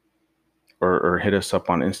hit us up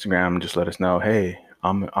on Instagram and just let us know, hey,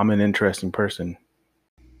 I'm an interesting person.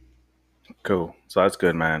 Cool. So that's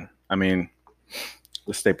good, man. I mean,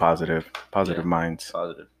 let's stay positive minds.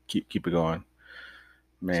 Positive. Keep it going.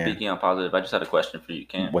 Man. Speaking of positive, I just had a question for you,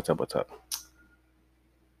 Cam. What's up? Like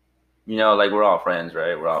we're all friends,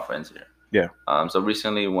 right? We're all friends here. Yeah. So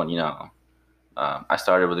recently when, I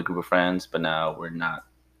started with a group of friends, but now we're not,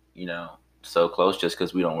 so close just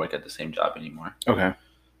because we don't work at the same job anymore. Okay.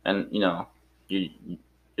 And,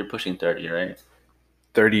 you're pushing 30, right?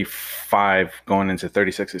 35 going into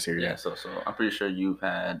 36 this year. Yeah. So I'm pretty sure you've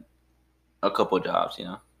had a couple of jobs,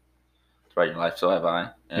 throughout your life. So have I.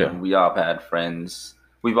 And we all have had friends.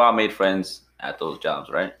 We've all made friends at those jobs,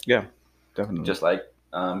 right? Yeah, definitely. Just like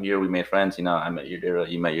here we made friends, I met Yadira,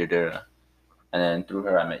 you met Yadira. And then through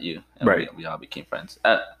her, I met you. And right. We all became friends.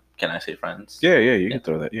 Can I say friends? Yeah, you can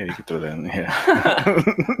throw that. Yeah, you can throw that in there.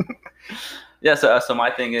 Yeah. Yeah, so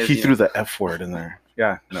my thing is... He threw the F word in there.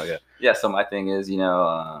 Yeah, no, yeah. Yeah, so my thing is,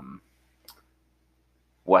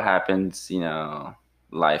 what happens,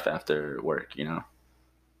 life after work,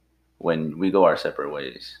 when we go our separate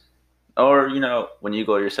ways. Or, when you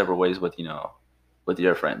go your separate ways with, with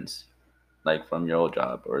your friends, like from your old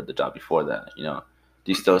job or the job before that, do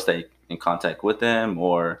you still stay in contact with them,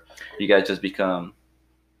 or you guys just become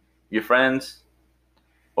your friends,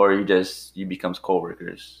 or you become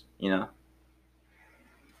co-workers,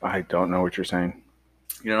 I don't know what you're saying.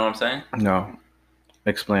 You know what I'm saying? No.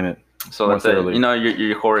 Explain it. So let's say,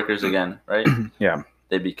 your co-workers again, right? Yeah.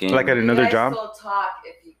 They became... Like at another job? You guys still talk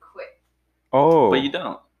if you quit. Oh. But you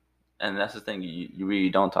don't. And that's the thing. You really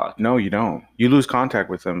don't talk. No, you don't. You lose contact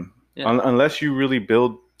with them. Yeah. Unless you really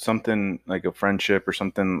build something like a friendship or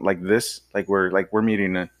something like this, like we're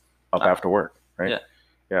meeting up after work, right?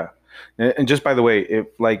 Yeah. And just by the way,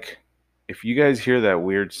 if you guys hear that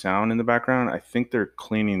weird sound in the background, I think they're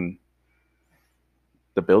cleaning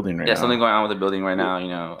the building right now. Yeah, something going on with the building right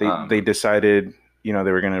now. They decided, they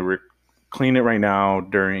were gonna clean it right now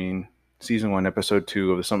during season 1, episode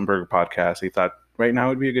 2 of the Something Burger podcast. They thought right now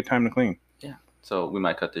would be a good time to clean. Yeah. So we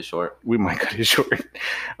might cut this short.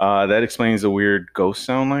 That explains the weird ghost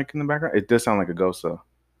sound like in the background. It does sound like a ghost though.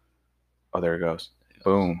 Oh, there it goes.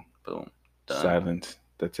 Boom. Done. Silence.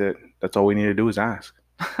 That's it. That's all we need to do is ask.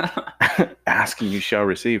 Asking you shall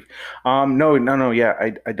receive. No.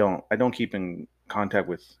 Yeah, I don't keep in contact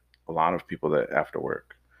with a lot of people that after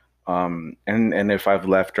work. And if I've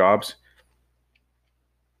left jobs,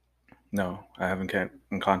 no, I haven't kept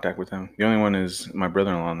in contact with him. The only one is my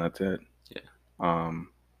brother-in-law, and that's it. Yeah.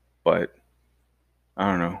 But I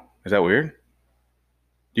don't know. Is that weird?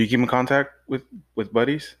 Do you keep in contact with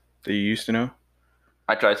buddies that you used to know?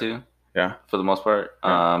 I try to. Yeah. For the most part.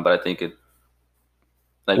 Yeah. But I think it.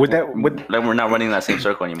 Like we're not running that same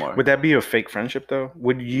circle anymore. Would that be a fake friendship though?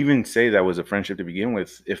 Would you even say that was a friendship to begin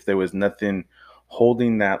with if there was nothing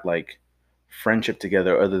holding that like friendship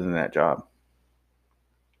together other than that job?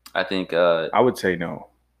 I think I would say no.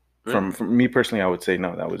 Really? From me personally, I would say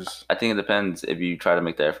no. That was. I think it depends if you try to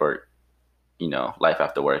make the effort. Life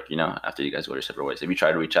after work. After you guys go your separate ways. If you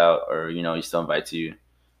try to reach out, or he still invites you,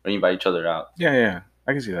 or you invite each other out. Yeah,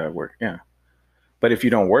 I can see that at work. Yeah, but if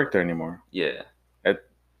you don't work there anymore, yeah,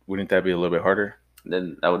 wouldn't that be a little bit harder?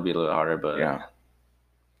 Then that would be a little harder. But yeah,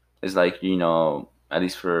 it's like at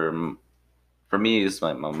least for me, it's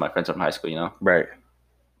my friends from high school. Right.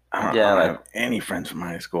 I don't like have any friends from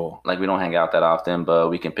high school. Like we don't hang out that often,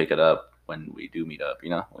 but we can pick it up when we do meet up.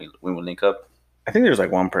 When we link up. I think there's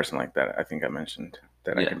like one person like that. I think I mentioned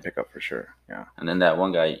that I can pick up for sure. Yeah. And then that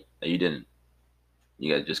one guy that you didn't.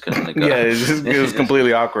 You guys just couldn't link up. Yeah, it was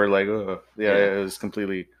completely awkward. Like, it was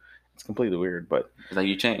completely weird. But it's like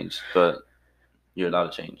you changed, but you're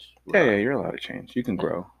allowed to change. Yeah, you're allowed to change. You can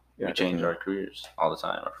grow. Yeah, we change our careers all the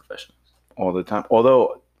time, our professions. All the time.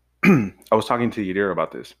 Although I was talking to Yadira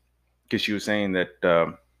about this because she was saying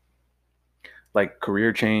that like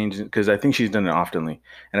career change, because I think she's done it oftenly.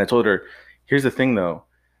 And I told her, here's the thing though,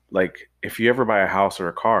 like if you ever buy a house or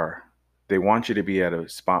a car, they want you to be at a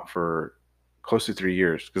spot for close to 3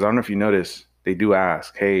 years. Because I don't know if you notice, they do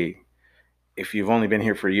ask, hey, if you've only been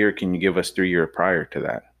here for a year, can you give us 3 years prior to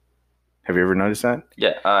that? Have you ever noticed that?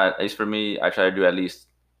 Yeah, at least for me, I try to do at least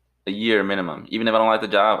a year minimum. Even if I don't like the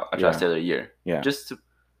job, I try to stay there a year. Yeah. Just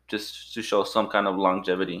to show some kind of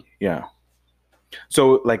longevity. Yeah.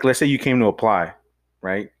 So like, let's say you came to apply,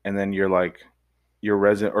 right? And then you're like, your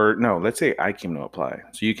resume, or no, let's say I came to apply,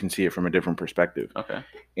 so you can see it from a different perspective. Okay.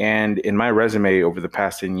 And in my resume over the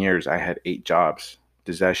past 10 years, I had 8 jobs.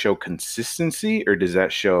 Does that show consistency or does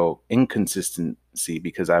that show inconsistency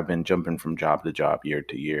because I've been jumping from job to job, year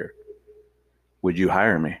to year? Would you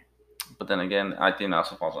hire me? But then again, I think that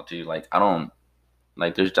also falls on to you. Like, I don't,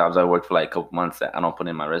 like, there's jobs I worked for like a couple months that I don't put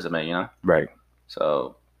in my resume, Right.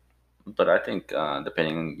 So, but I think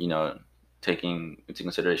depending, taking into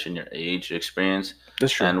consideration your age, your experience,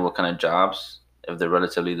 that's true, and what kind of jobs, if they're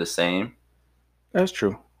relatively the same. That's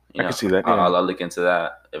true. I can see that. Yeah. I'll look into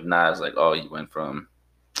that. If not, it's like, oh, you went from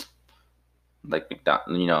like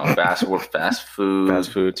fast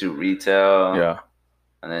food to retail. Yeah.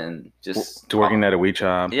 And then just to working at a wheat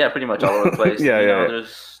shop. Yeah, pretty much all over the place. Yeah.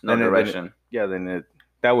 There's no direction. Then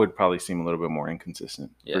that would probably seem a little bit more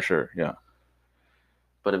inconsistent for sure. Yeah.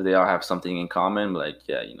 But if they all have something in common, like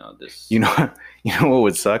this. You know what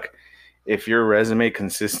would suck? If your resume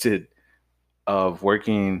consisted of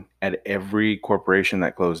working at every corporation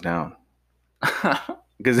that closed down.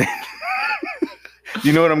 Because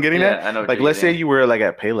you know what I'm getting at? I know. Like, let's say you were like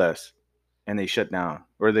at Payless and they shut down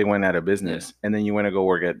or they went out of business, and then you went to go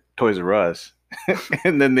work at Toys R Us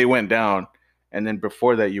and then they went down. And then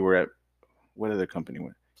before that you were at, what other company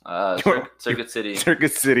went? Circuit City.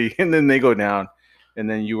 Circuit City. And then they go down. And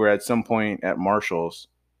then you were at some point at Marshall's.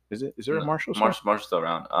 Is there a Marshall's? Marshall's still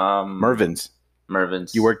around. Mervyn's.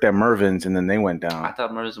 You worked at Mervyn's and then they went down. I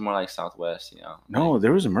thought Mervyn's was more like Southwest, No,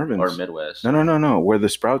 there was a Mervyn's. Or Midwest. No. Where the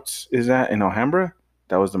Sprouts is at in Alhambra,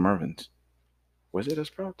 that was the Mervyn's. Was it a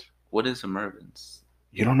Sprouts? What is a Mervyn's?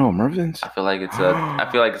 You don't know a Mervyn's? I feel like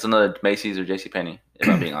it's another Macy's or JCPenney, if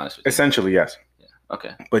I'm being honest with you. Essentially, yes. Yeah.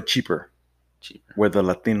 Okay. But cheaper. Where the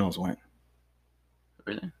Latinos went.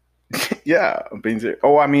 Really? Yeah.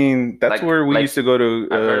 Oh, I mean, that's where we used to go to.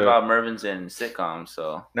 I've heard about Mervyn's in sitcoms,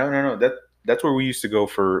 so. No. That's where we used to go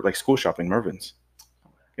for like school shopping, Mervyn's.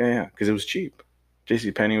 Yeah, because it was cheap.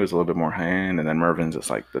 JCPenney was a little bit more high end, and then Mervyn's is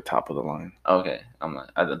like the top of the line. Okay,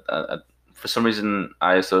 for some reason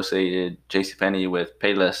I associated JCPenney with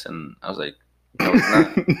Payless, and I was like, no, it's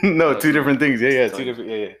not. No, two different things. Yeah, two different.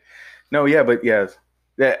 Yeah. No, yeah, but yeah.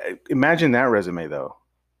 Imagine that resume though.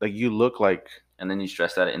 Like you look like. And then you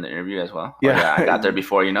stressed that in the interview as well. Yeah, I got there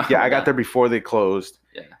before, Yeah, I got there before they closed.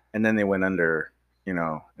 Yeah. And then they went under, and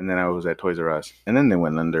then I was at Toys R Us, and then they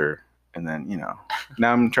went under, and then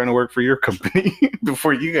now I'm trying to work for your company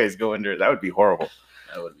before you guys go under. That would be horrible.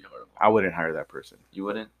 That would be horrible. I wouldn't hire that person. You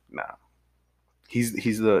wouldn't? No. He's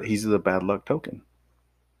the bad luck token.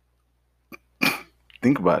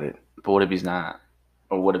 Think about it. But what if he's not?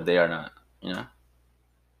 Or what if they are not? You know?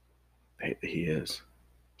 He is.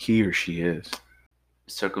 He or she is.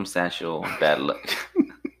 Circumstantial bad luck.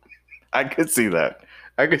 I could see that.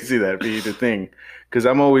 I could see that be the thing. Because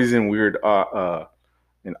I'm always in weird,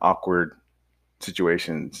 in awkward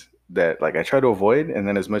situations that like I try to avoid. And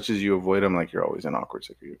then as much as you avoid them, like you're always in awkward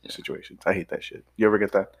situations. I hate that shit. You ever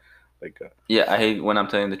get that? Like, yeah, I hate when I'm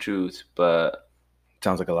telling the truth, but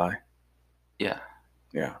sounds like a lie. Yeah.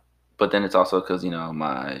 Yeah. But then it's also because, you know,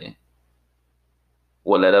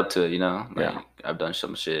 what led up to it, you know, like I've done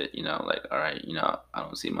some shit, you know, like, all right, you know, I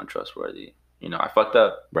don't seem untrustworthy. You know, I fucked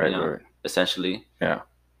up, right, you know, right. essentially. Yeah.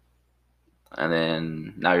 And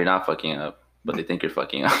then now you're not fucking up, but they think you're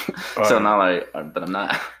fucking up. So now but I'm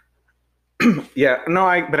not. Yeah,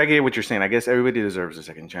 no, but I get what you're saying. I guess everybody deserves a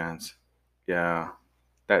second chance. Yeah.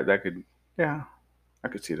 That could, yeah, I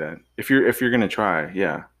could see that. If you're gonna try,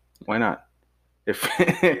 yeah, why not? If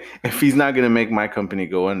if he's not gonna make my company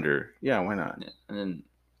go under, yeah, why not? Yeah. And then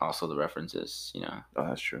also the references, you know. Oh,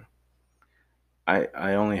 that's true.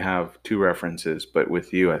 I only have 2 references, but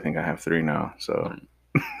with you, I think I have 3 now. So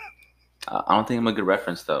I don't think I'm a good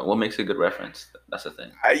reference though. What makes a good reference? That's the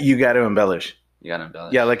thing. You got to embellish. You got to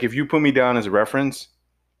embellish. Yeah, like if you put me down as a reference,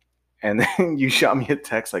 and then you shot me a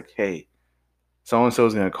text like, "Hey, so and so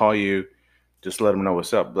is gonna call you. Just let them know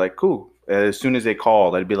what's up." Like, cool. As soon as they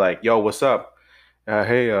call, I'd be like, "Yo, what's up?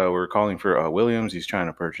 Hey, we're calling for Williams. He's trying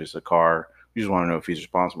to purchase a car. We just want to know if he's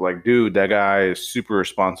responsible." Like, dude, that guy is super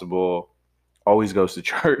responsible. Always goes to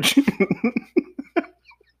church.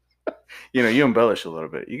 You know, you embellish a little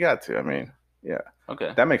bit. You got to. I mean, yeah.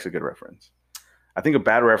 Okay. That makes a good reference. I think a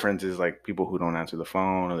bad reference is like people who don't answer the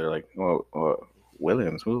phone, or they're like, "Oh,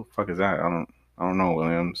 Williams, who the fuck is that? I don't know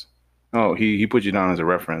Williams." Oh, he put you down as a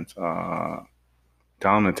reference. Tell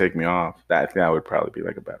him to take me off. That would probably be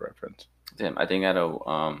like a bad reference. Damn, I think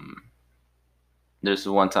there's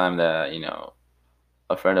one time that, you know,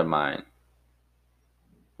 a friend of mine.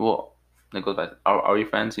 Well, it goes back. Are we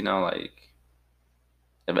friends? You know, like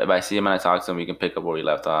if I see him and I talk to him, we can pick up where we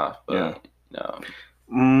left off. But, yeah.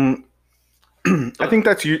 You know. I think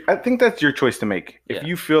that's your choice to make. If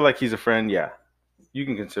you feel like he's a friend, yeah, you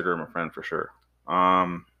can consider him a friend for sure.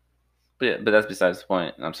 But that's besides the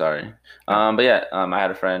point. I'm sorry. But yeah, I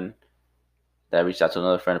had a friend that reached out to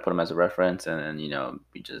another friend to put him as a reference, and then, you know,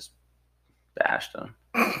 we just bashed him.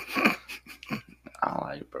 I'm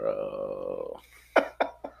like, bro.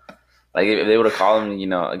 Like if they would have called him, you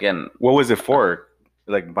know, again. What was it for?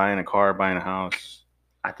 Like buying a car, buying a house?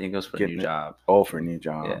 I think it was for a new job. Oh, for a new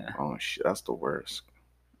job. Yeah. Oh shit, that's the worst.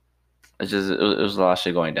 It's just it was a lot of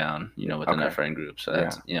shit going down, you know, within that friend group. So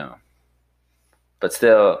that's you know. But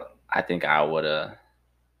still, I think I would have.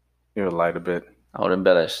 You would lied a bit. I would have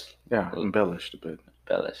embellished. Yeah, embellished a bit.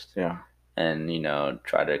 Yeah. And, you know,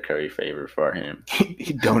 try to curry favor for him.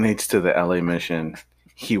 He donates to the LA mission.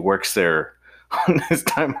 He works there on his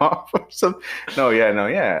time off or something. No, yeah.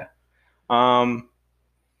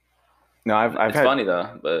 No, I've it's had, funny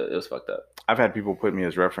though, but it was fucked up. I've had people put me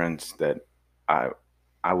as reference that I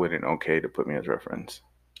wouldn't okay to put me as reference.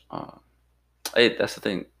 Hey, that's the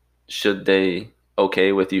thing. Should they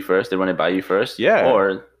okay with you first? They run it by you first? Yeah.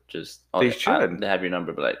 Or just they should. They have your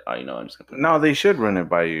number, but like, oh, you know, I'm just gonna put No, they should run it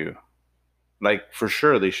by you. Like for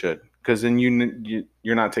sure they should, because then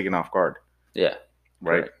you're not taken off guard. Yeah.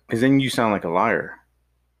 Right. Because then you sound like a liar.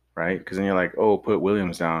 Right. Because then you're like, oh, put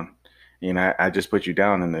Williams down. You know, I just put you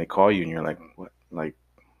down, and they call you, and you're like, what? Like,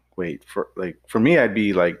 wait, for me, I'd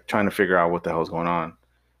be like trying to figure out what the hell's going on,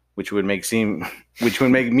 which would make me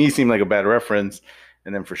seem like a bad reference,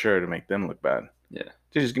 and then for sure to make them look bad. Yeah.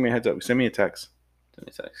 Just give me a heads up. Send me a text. Send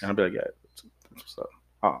me a text. And I'll be like, yeah, that's what's up.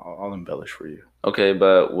 I'll embellish for you. Okay,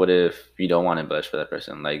 but what if you don't want to embellish for that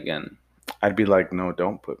person? Like, again, I'd be like, no,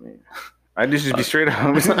 don't put me. I'd just be straight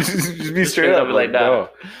up. just be straight up. Like that. No.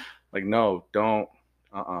 Like, no, don't.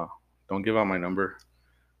 Don't give out my number,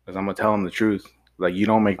 because I'm gonna tell them the truth. Like, you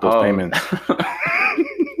don't make those payments.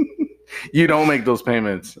 You don't make those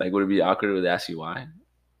payments. Like, would it be awkward if they ask you why?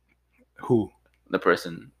 Who? The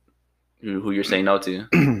person who you're saying no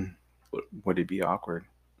to. Would it be awkward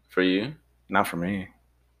for you? Not for me,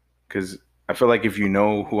 because I feel like if you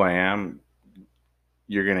know who I am,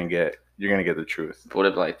 you're gonna get the truth. What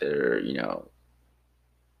if like they're, you know,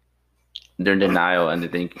 they're in denial and they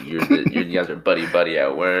think you guys are buddy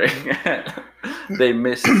at work. They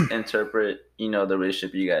misinterpret, you know, the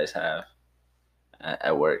relationship you guys have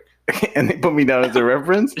at work. And they put me down as a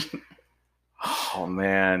reference. Oh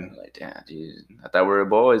man. Like, damn, dude, I thought we were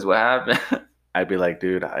boys. What happened? I'd be like,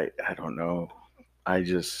 dude, I don't know. I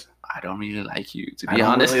don't really like you, to I be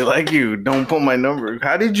don't honest. really like you. Don't put my number.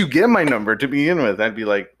 How did you get my number to begin with? I'd be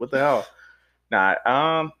like, what the hell? Nah,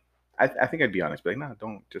 I think I'd be honest. Be like, nah,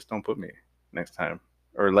 don't put me next time,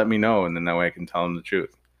 or let me know, and then that way I can tell him the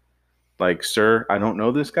truth. Like, sir, I don't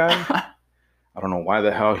know this guy. I don't know why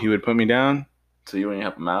the hell he would put me down. So you wouldn't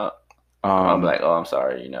help him out? I'll be like, oh, I'm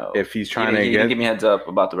sorry, If he's trying to he didn't give me a heads up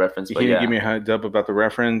about the reference, he didn't give me a heads up about the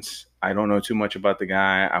reference. I don't know too much about the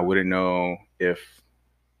guy. I wouldn't know if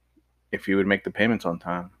he would make the payments on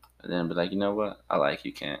time. And then be like, you know what? I like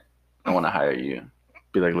you, Kent. I want to hire you.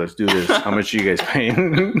 Be like, let's do this. How much are you guys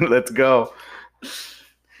paying? Let's go.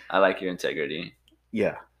 I like your integrity.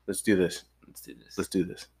 Yeah, let's do this. Let's do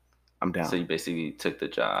this. I'm down. So you basically took the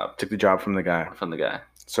job. Took the job from the guy.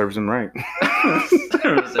 Serves him right.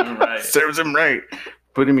 Serves him right.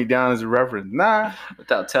 Putting me down as a reference. Nah.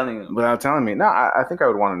 Without telling him. Nah, I think I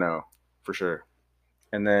would want to know for sure.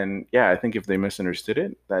 And then, yeah, I think if they misunderstood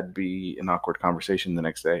it, that'd be an awkward conversation the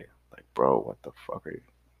next day. Like, bro, what the fuck are you?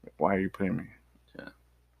 Why are you putting me? Yeah.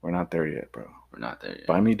 We're not there yet, bro. We're not there yet.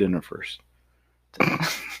 Buy me dinner first. And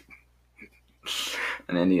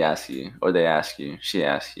then he asks you, or they ask you, she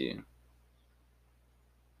asks you,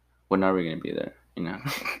 when are we going to be there? You know?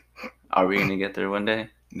 Are we going to get there one day?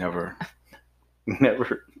 Never.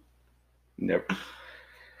 Never.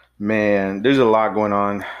 Man, there's a lot going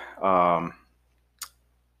on.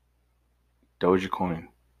 Dogecoin.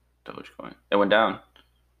 It went down.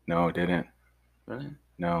 No, it didn't. Really?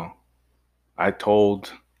 No. I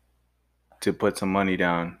told to put some money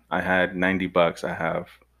down. I had $90. I have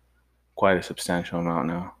quite a substantial amount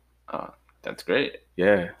now. Oh, that's great.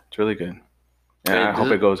 Yeah, it's really good. And I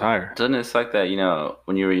hope it goes higher. Doesn't it suck that, you know,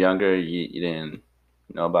 when you were younger, you didn't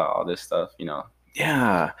know about all this stuff, you know?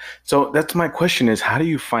 Yeah. So that's my question is, how do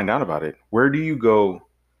you find out about it? Where do you go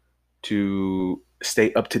to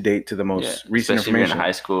stay up to date to the most recent information? Especially if you're in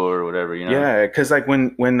high school or whatever, you know? Yeah, because like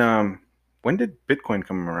when did Bitcoin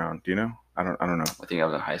come around? Do you know? I don't know. I think I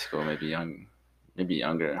was in high school, maybe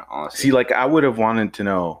younger, honestly. See, like I would have wanted to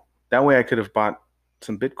know. That way I could have bought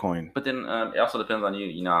some Bitcoin. But then it also depends on you.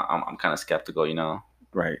 You know, I'm kind of skeptical, you know?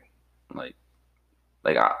 Right.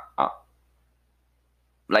 Like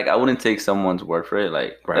I wouldn't take someone's word for it.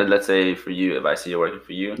 Like, right. Let's say for you, if I see it working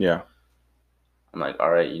for you, yeah, I'm like, all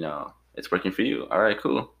right, you know, it's working for you. All right,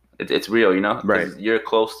 cool. It's real, you know? Right. You're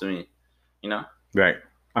close to me, you know? Right.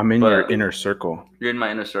 I'm in your inner circle. You're in my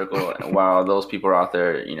inner circle while those people are out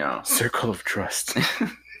there, you know. Circle of trust.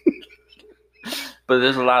 But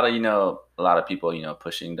there's a lot of people, you know,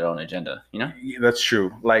 pushing their own agenda, you know? Yeah, that's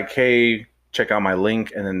true. Like, hey, check out my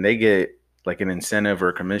link, and then they get like an incentive or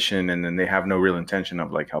a commission, and then they have no real intention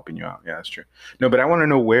of like helping you out. Yeah, that's true. No, but I want to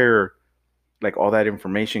know where like all that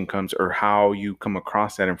information comes or how you come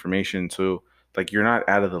across that information. So like you're not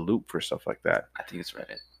out of the loop for stuff like that. I think it's Reddit.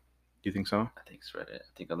 Do you think so? I think it's Reddit.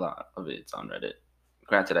 I think a lot of it's on Reddit.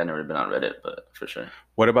 Granted, I've never been on Reddit, but for sure.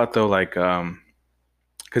 What about though, like,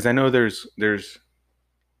 because I know there's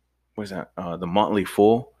what is that? The Motley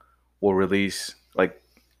Fool will release like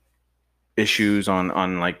issues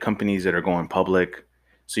on like companies that are going public,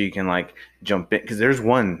 so you can like jump in. Because there's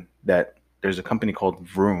a company called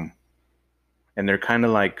Vroom, and they're kind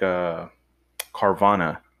of like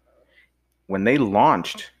Carvana. When they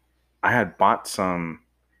launched, I had bought some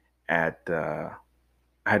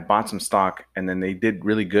stock, and then they did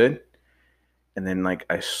really good, and then like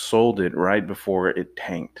I sold it right before it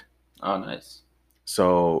tanked. Oh, nice.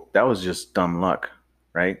 So that was just dumb luck,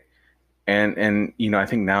 right? And you know, I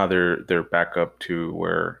think now they're back up to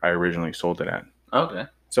where I originally sold it at. Okay.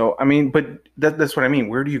 So I mean, but that's what I mean.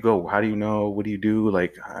 Where do you go? How do you know? What do you do?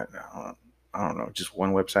 Like I don't know. Just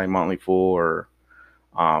one website, Motley Fool, or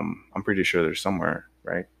I'm pretty sure there's somewhere,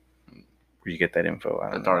 right, where you get that info.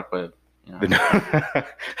 The dark web. You know?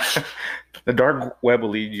 The dark web will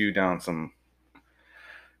lead you down some.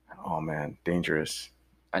 Oh man, dangerous.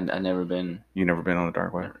 I never been. You never been on the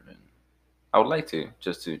dark web? Never been. I would like to,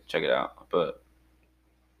 just to check it out, but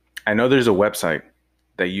I know there's a website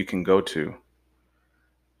that you can go to.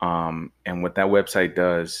 And what that website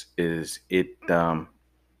does is it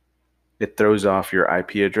throws off your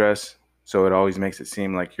IP address, so it always makes it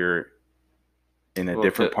seem like you're in a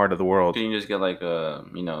different part of the world. Can you just get like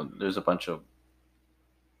there's a bunch of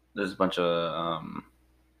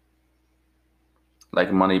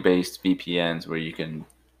like money-based VPNs where you can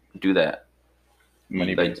do that.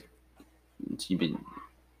 Money-based.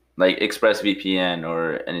 Like ExpressVPN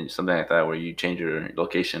or something like that, where you change your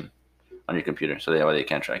location on your computer, so that way they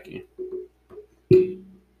can't track you.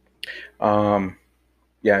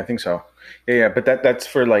 Yeah, I think so. Yeah, but that's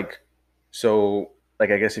for like, so like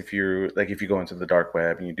I guess if you go into the dark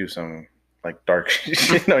web and you do some like dark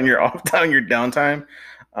shit on your downtime.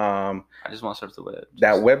 I just want to surf the web.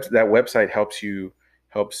 That website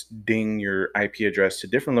helps ding your IP address to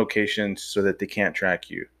different locations so that they can't track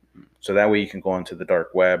you. So that way you can go onto the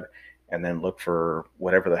dark web and then look for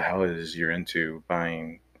whatever the hell it is you're into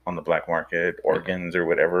buying on the black market, organs or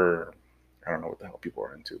whatever. I don't know what the hell people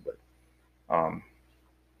are into, but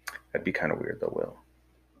that'd be kind of weird though, Will.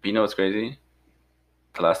 But you know what's crazy?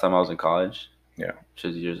 The last time I was in college, which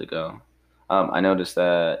was years ago, I noticed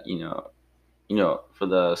that, you know, for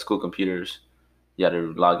the school computers, you had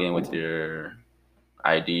to log in with your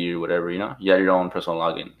ID or whatever, you know? You had your own personal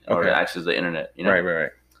login in order to access the internet, you know? Right.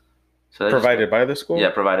 So provided by the school? Yeah,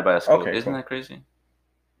 provided by the school. Okay, Isn't that crazy?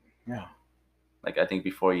 Yeah. Like, I think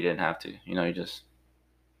before you didn't have to. You know, you just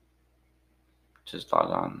log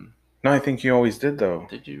on. No, I think you always did, though.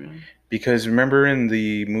 Did you really? Because remember in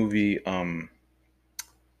the movie The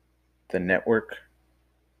Network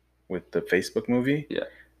with the Facebook movie? Yeah.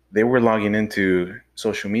 They were logging into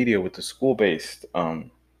social media with the school-based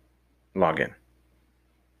login.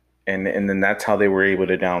 And then that's how they were able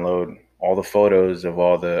to download all the photos of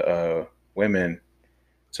all the women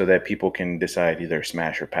so that people can decide either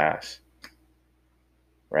smash or pass.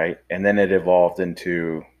 Right? And then it evolved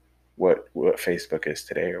into what Facebook is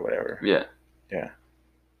today or whatever. Yeah.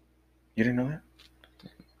 You didn't know that?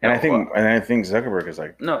 And I think Zuckerberg is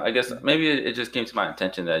like, no, I guess maybe it just came to my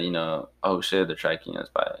attention that, you know, oh shit, they're tracking us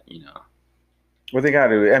by, you know. Well, they got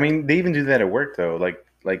to. I mean, they even do that at work though. Like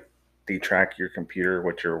they track your computer,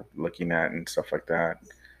 what you're looking at, and stuff like that.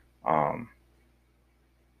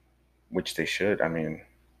 Which they should. I mean,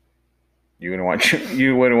 you wouldn't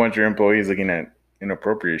want your employees looking at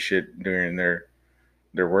inappropriate shit during their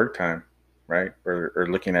work time, right? Or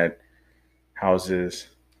looking at houses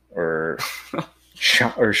or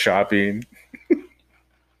shopping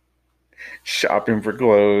for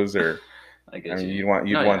clothes, or you'd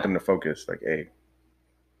want them to focus. Like,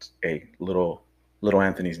 hey, little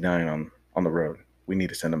Anthony's dying on the road. We need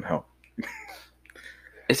to send him help.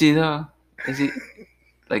 Is he though? Is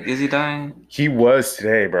he dying? He was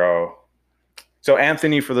today, bro. So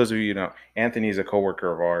Anthony, for those of you who know, Anthony is a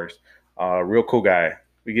coworker of ours. Real cool guy.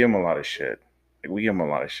 We give him a lot of shit.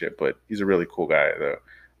 But he's a really cool guy though.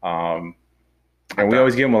 And we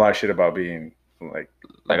always give him a lot of shit about being like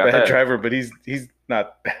a bad driver, but he's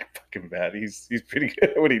not that fucking bad. He's pretty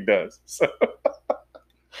good at what he does. So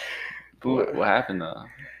what happened though?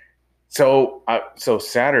 So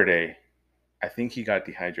Saturday, I think he got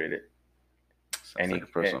dehydrated. Sounds like a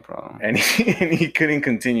personal problem. And he couldn't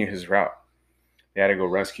continue his route. They had to go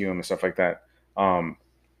rescue him and stuff like that.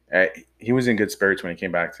 He was in good spirits when he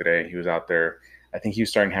came back today. He was out there. I think he was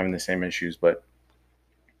starting having the same issues, but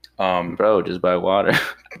bro, just buy water.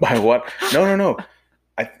 Buy what? No.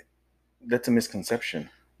 That's a misconception.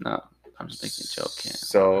 No, I'm just making a joke.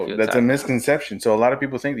 So that's a misconception. So a lot of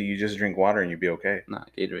people think that you just drink water and you'll be okay. No,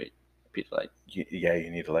 Gatorade, Pedialyte. Yeah,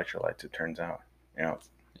 you need electrolytes. It turns out.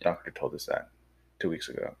 Doctor told us that 2 weeks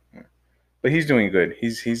ago. Yeah. But he's doing good.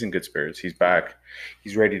 He's in good spirits. He's back.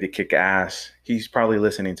 He's ready to kick ass. He's probably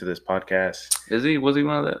listening to this podcast. Is he? Was he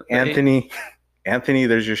one of the Anthony,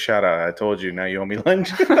 there's your shout out. I told you. Now you owe me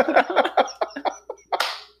lunch.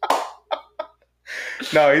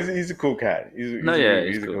 No, he's a cool cat. He's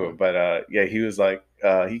cool. But he was like,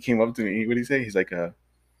 he came up to me. What did he say? He's like,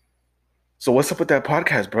 so what's up with that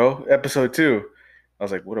podcast, bro? Episode 2. I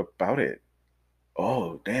was like, what about it?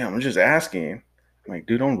 Oh, damn. I'm just asking. I'm like,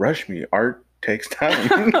 dude, don't rush me. Art takes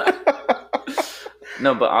time.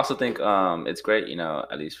 No, but I also think it's great,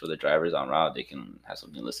 at least for the drivers on route, they can have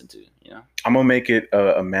something to listen to, I'm going to make it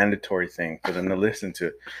a mandatory thing for them to listen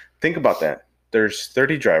to. Think about that. There's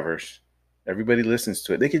 30 drivers. Everybody listens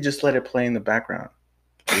to it. They could just let it play in the background.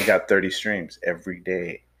 We got 30 streams every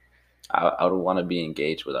day. I would want to be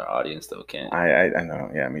engaged with our audience, though, Ken. I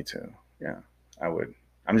know. Yeah, me too. Yeah, I would.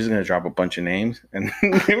 I'm just going to drop a bunch of names, and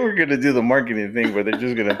then we're going to do the marketing thing where they're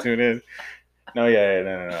just going to tune in. No.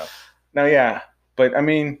 Yeah. But, I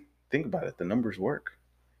mean, think about it. The numbers work.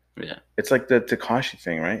 Yeah. It's like the Tekashi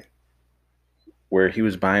thing, right? Where he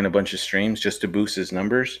was buying a bunch of streams just to boost his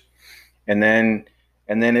numbers. And then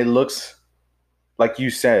it looks like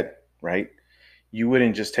you said, right? You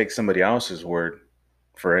wouldn't just take somebody else's word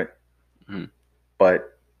for it. Mm-hmm.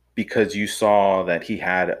 But because you saw that he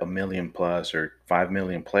had 1 million plus or 5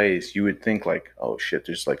 million plays, you would think like, oh shit,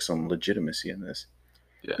 there's like some legitimacy in this.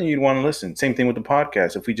 Yeah. And you'd want to listen. Same thing with the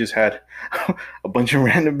podcast. If we just had a bunch of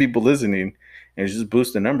random people listening and just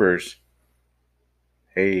boost the numbers,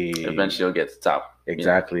 hey, eventually it'll get to the top.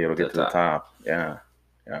 Exactly, it'll get to the top. Yeah.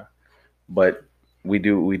 But we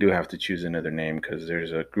do have to choose another name because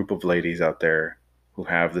there's a group of ladies out there who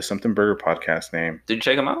have the Something Burger podcast name. Did you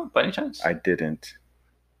check them out by any chance? I didn't.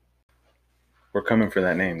 We're coming for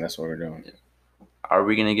that name. That's what we're doing. Are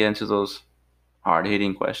we gonna get into those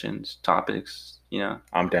hard-hitting questions, topics?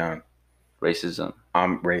 I'm down. Racism.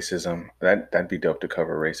 Racism. That'd be dope to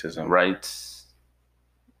cover racism. Rights.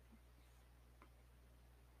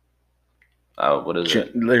 What is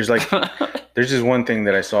it? There's just one thing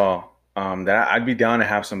that I saw that I'd be down to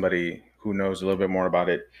have somebody who knows a little bit more about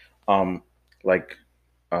it. What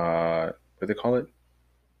do they call it?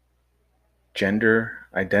 Gender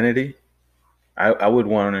identity. I would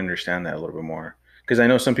want to understand that a little bit more, because I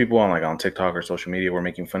know some people on TikTok or social media were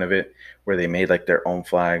making fun of it, where they made their own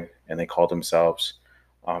flag and they called themselves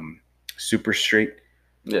super straight.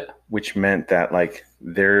 Yeah. Which meant that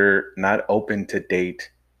they're not open to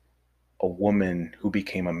date a woman who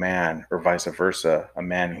became a man, or vice versa, a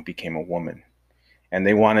man who became a woman. And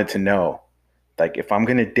they wanted to know, if I'm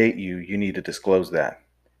going to date you, you need to disclose that.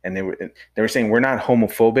 And they were saying, we're not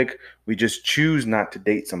homophobic. We just choose not to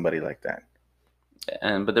date somebody like that.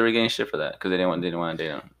 But they were getting shit for that because they didn't want to date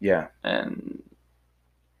them. Yeah. And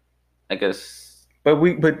I guess. But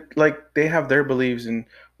they have their beliefs, and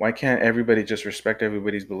why can't everybody just respect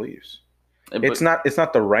everybody's beliefs? It's not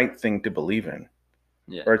the right thing to believe in.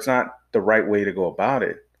 Yeah. Or it's not the right way to go about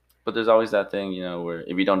it. But there's always that thing, where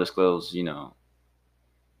if you don't disclose,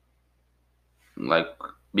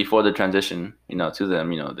 before the transition, to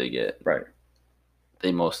them, they get right.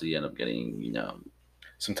 They mostly end up getting,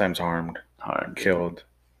 sometimes harmed, killed.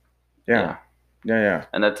 Yeah.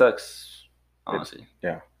 And that sucks, honestly.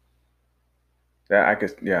 Yeah, I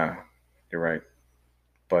guess. Yeah, you're right.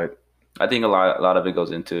 But I think a lot of it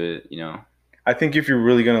goes into it. I think if you're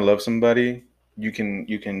really gonna love somebody, you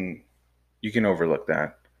can overlook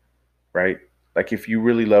that, right? If you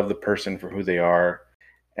really love the person for who they are,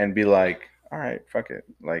 and be like, all right, fuck it,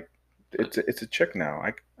 it's a chick now.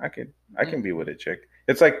 I can be with a chick.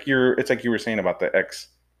 It's like you were saying about the ex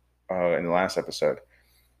in the last episode.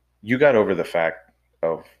 You got over the fact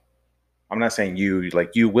of, I'm not saying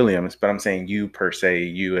you Williams, but I'm saying you per se,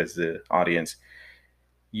 you as the audience,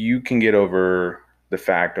 you can get over the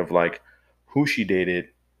fact of who she dated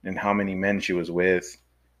and how many men she was with,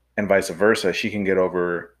 and vice versa. She can get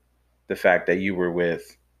over the fact that you were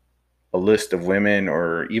with a list of women,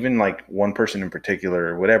 or even one person in particular,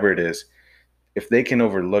 or whatever it is. If they can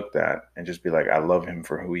overlook that and just be like, I love him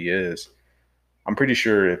for who he is, I'm pretty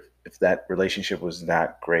sure if that relationship was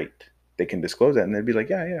that great, they can disclose that, and they'd be like,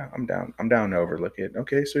 yeah, I'm down to overlook it.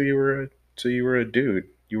 Okay, so you were a dude.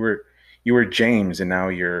 You were James, and now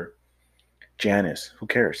you're Janice. Who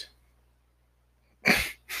cares?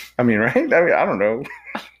 I mean, right? I don't know.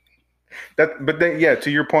 But then, yeah,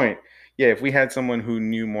 to your point, yeah, if we had someone who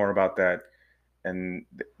knew more about that and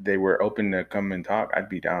they were open to come and talk, I'd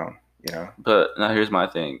be down, But now here's my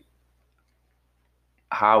thing.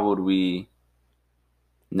 How would we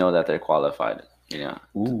know that they're qualified?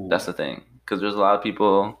 Ooh. That's the thing. Because there's a lot of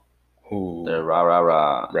people, they're rah, rah,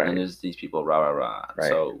 rah. Right. And there's these people, rah, rah, rah. Right.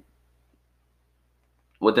 So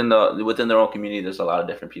within their own community, there's a lot of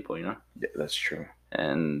different people, Yeah, that's true.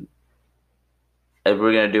 And if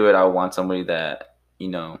we're going to do it, I want somebody that,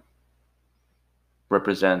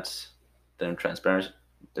 represents them transparency.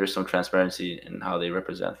 There's some transparency in how they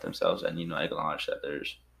represent themselves, and acknowledge that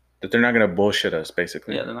they're not going to bullshit us,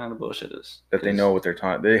 basically. Yeah, they're not going to bullshit us. That they know what they're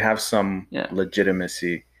talking. They have some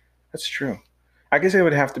legitimacy. That's true. I guess it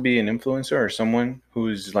would have to be an influencer or someone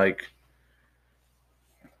who's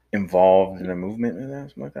involved in a movement or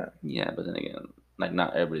something like that. Yeah, but then again,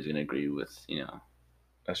 not everybody's going to agree with,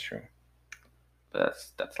 That's true. But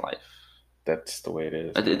that's life. That's the way it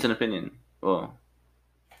is. It's an opinion. Well,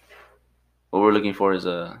 what we're looking for is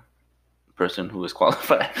a person who is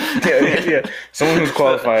qualified. yeah. Someone who's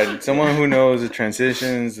qualified. Someone who knows the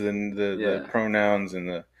transitions and the pronouns and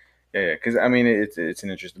the because I mean it's an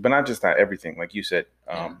interest, but not just that. Everything, like you said,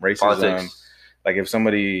 racism. Politics. If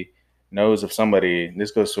somebody knows of somebody,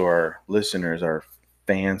 this goes to our listeners, our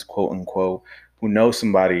fans, quote unquote, who know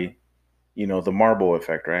somebody. The marble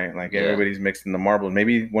effect, right? Everybody's mixed in the marble.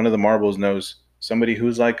 Maybe one of the marbles knows somebody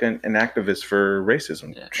who's an activist for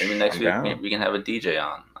racism. Yeah. Maybe next week we can have a DJ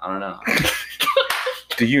on. I don't know.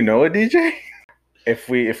 Do you know a DJ? If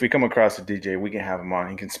we come across a DJ, we can have him on.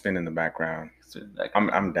 He can spin in the background.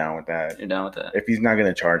 I'm down with that. You're down with that? If he's not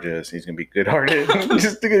gonna charge us, he's gonna be good-hearted.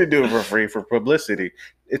 Just gonna do it for free, for publicity.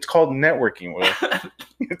 It's called networking, Will.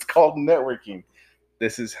 It's called networking.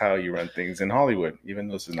 This is how you run things in Hollywood, even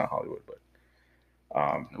though this is not Hollywood, but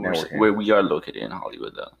where we are located in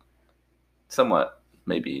Hollywood, though. Somewhat,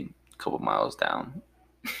 maybe a couple miles down.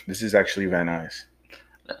 This is actually Van Nuys.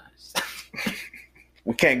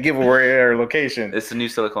 can't give away our location. It's the new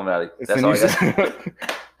Silicon Valley. It's That's the all new I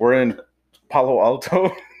got. We're in Palo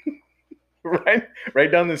Alto.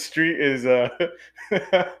 right down the street is the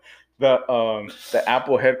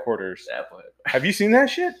Apple headquarters. The Apple. Have you seen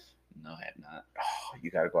that shit? No, I have not. Oh,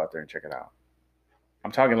 you got to go out there and check it out.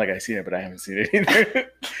 I'm talking like I've seen it, but I haven't seen it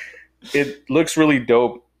either. It looks really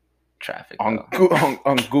dope. Traffic on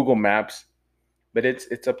Google Maps, but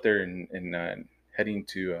it's up there in heading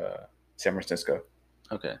to San Francisco.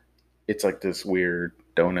 Okay. It's like this weird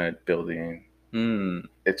donut building.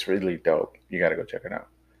 It's really dope. You got to go check it out.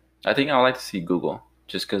 I think I would like to see Google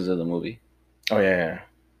just because of the movie. Oh yeah.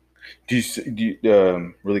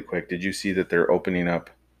 Really quick? Did you see that they're opening up?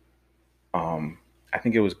 I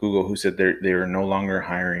think it was Google who said they are no longer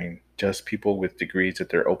hiring just people with degrees. That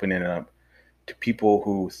they're opening it up to people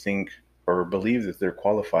who think or believe that they're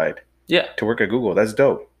qualified. Yeah. To work at Google. That's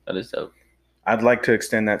dope. That is dope. I'd like to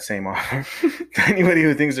extend that same offer to anybody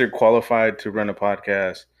who thinks they're qualified to run a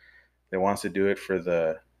podcast that wants to do it for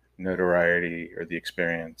the notoriety or the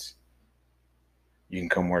experience. You can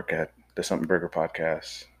come work at the Something Burger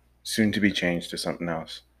podcast, soon to be changed to something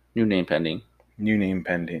else. New name pending. New name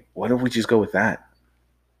pending. What if we just go with that?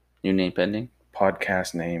 New name pending?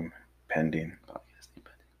 Podcast name pending. Podcast name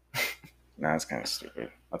pending. Nah, that's kind of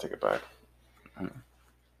stupid. I'll take it back.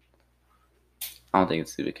 I don't think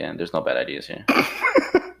it's stupid, Ken. There's no bad ideas here.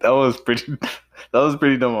 That was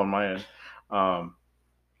pretty dumb on my end.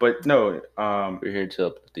 But no, we're here to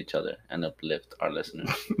uplift each other and uplift our listeners.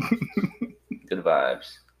 Good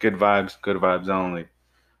vibes. Good vibes only.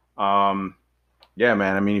 Yeah,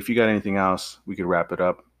 man. I mean, if you got anything else, we could wrap it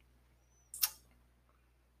up.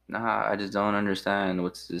 Nah, I just don't understand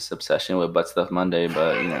what's this obsession with Butt Stuff Monday,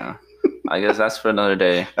 but I guess that's for another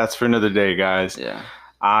day. That's for another day, guys. Yeah.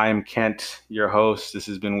 I'm Kent, your host. This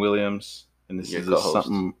has been Williams, and this is the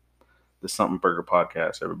Something Burger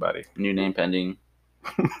podcast, everybody. New name pending.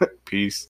 Peace.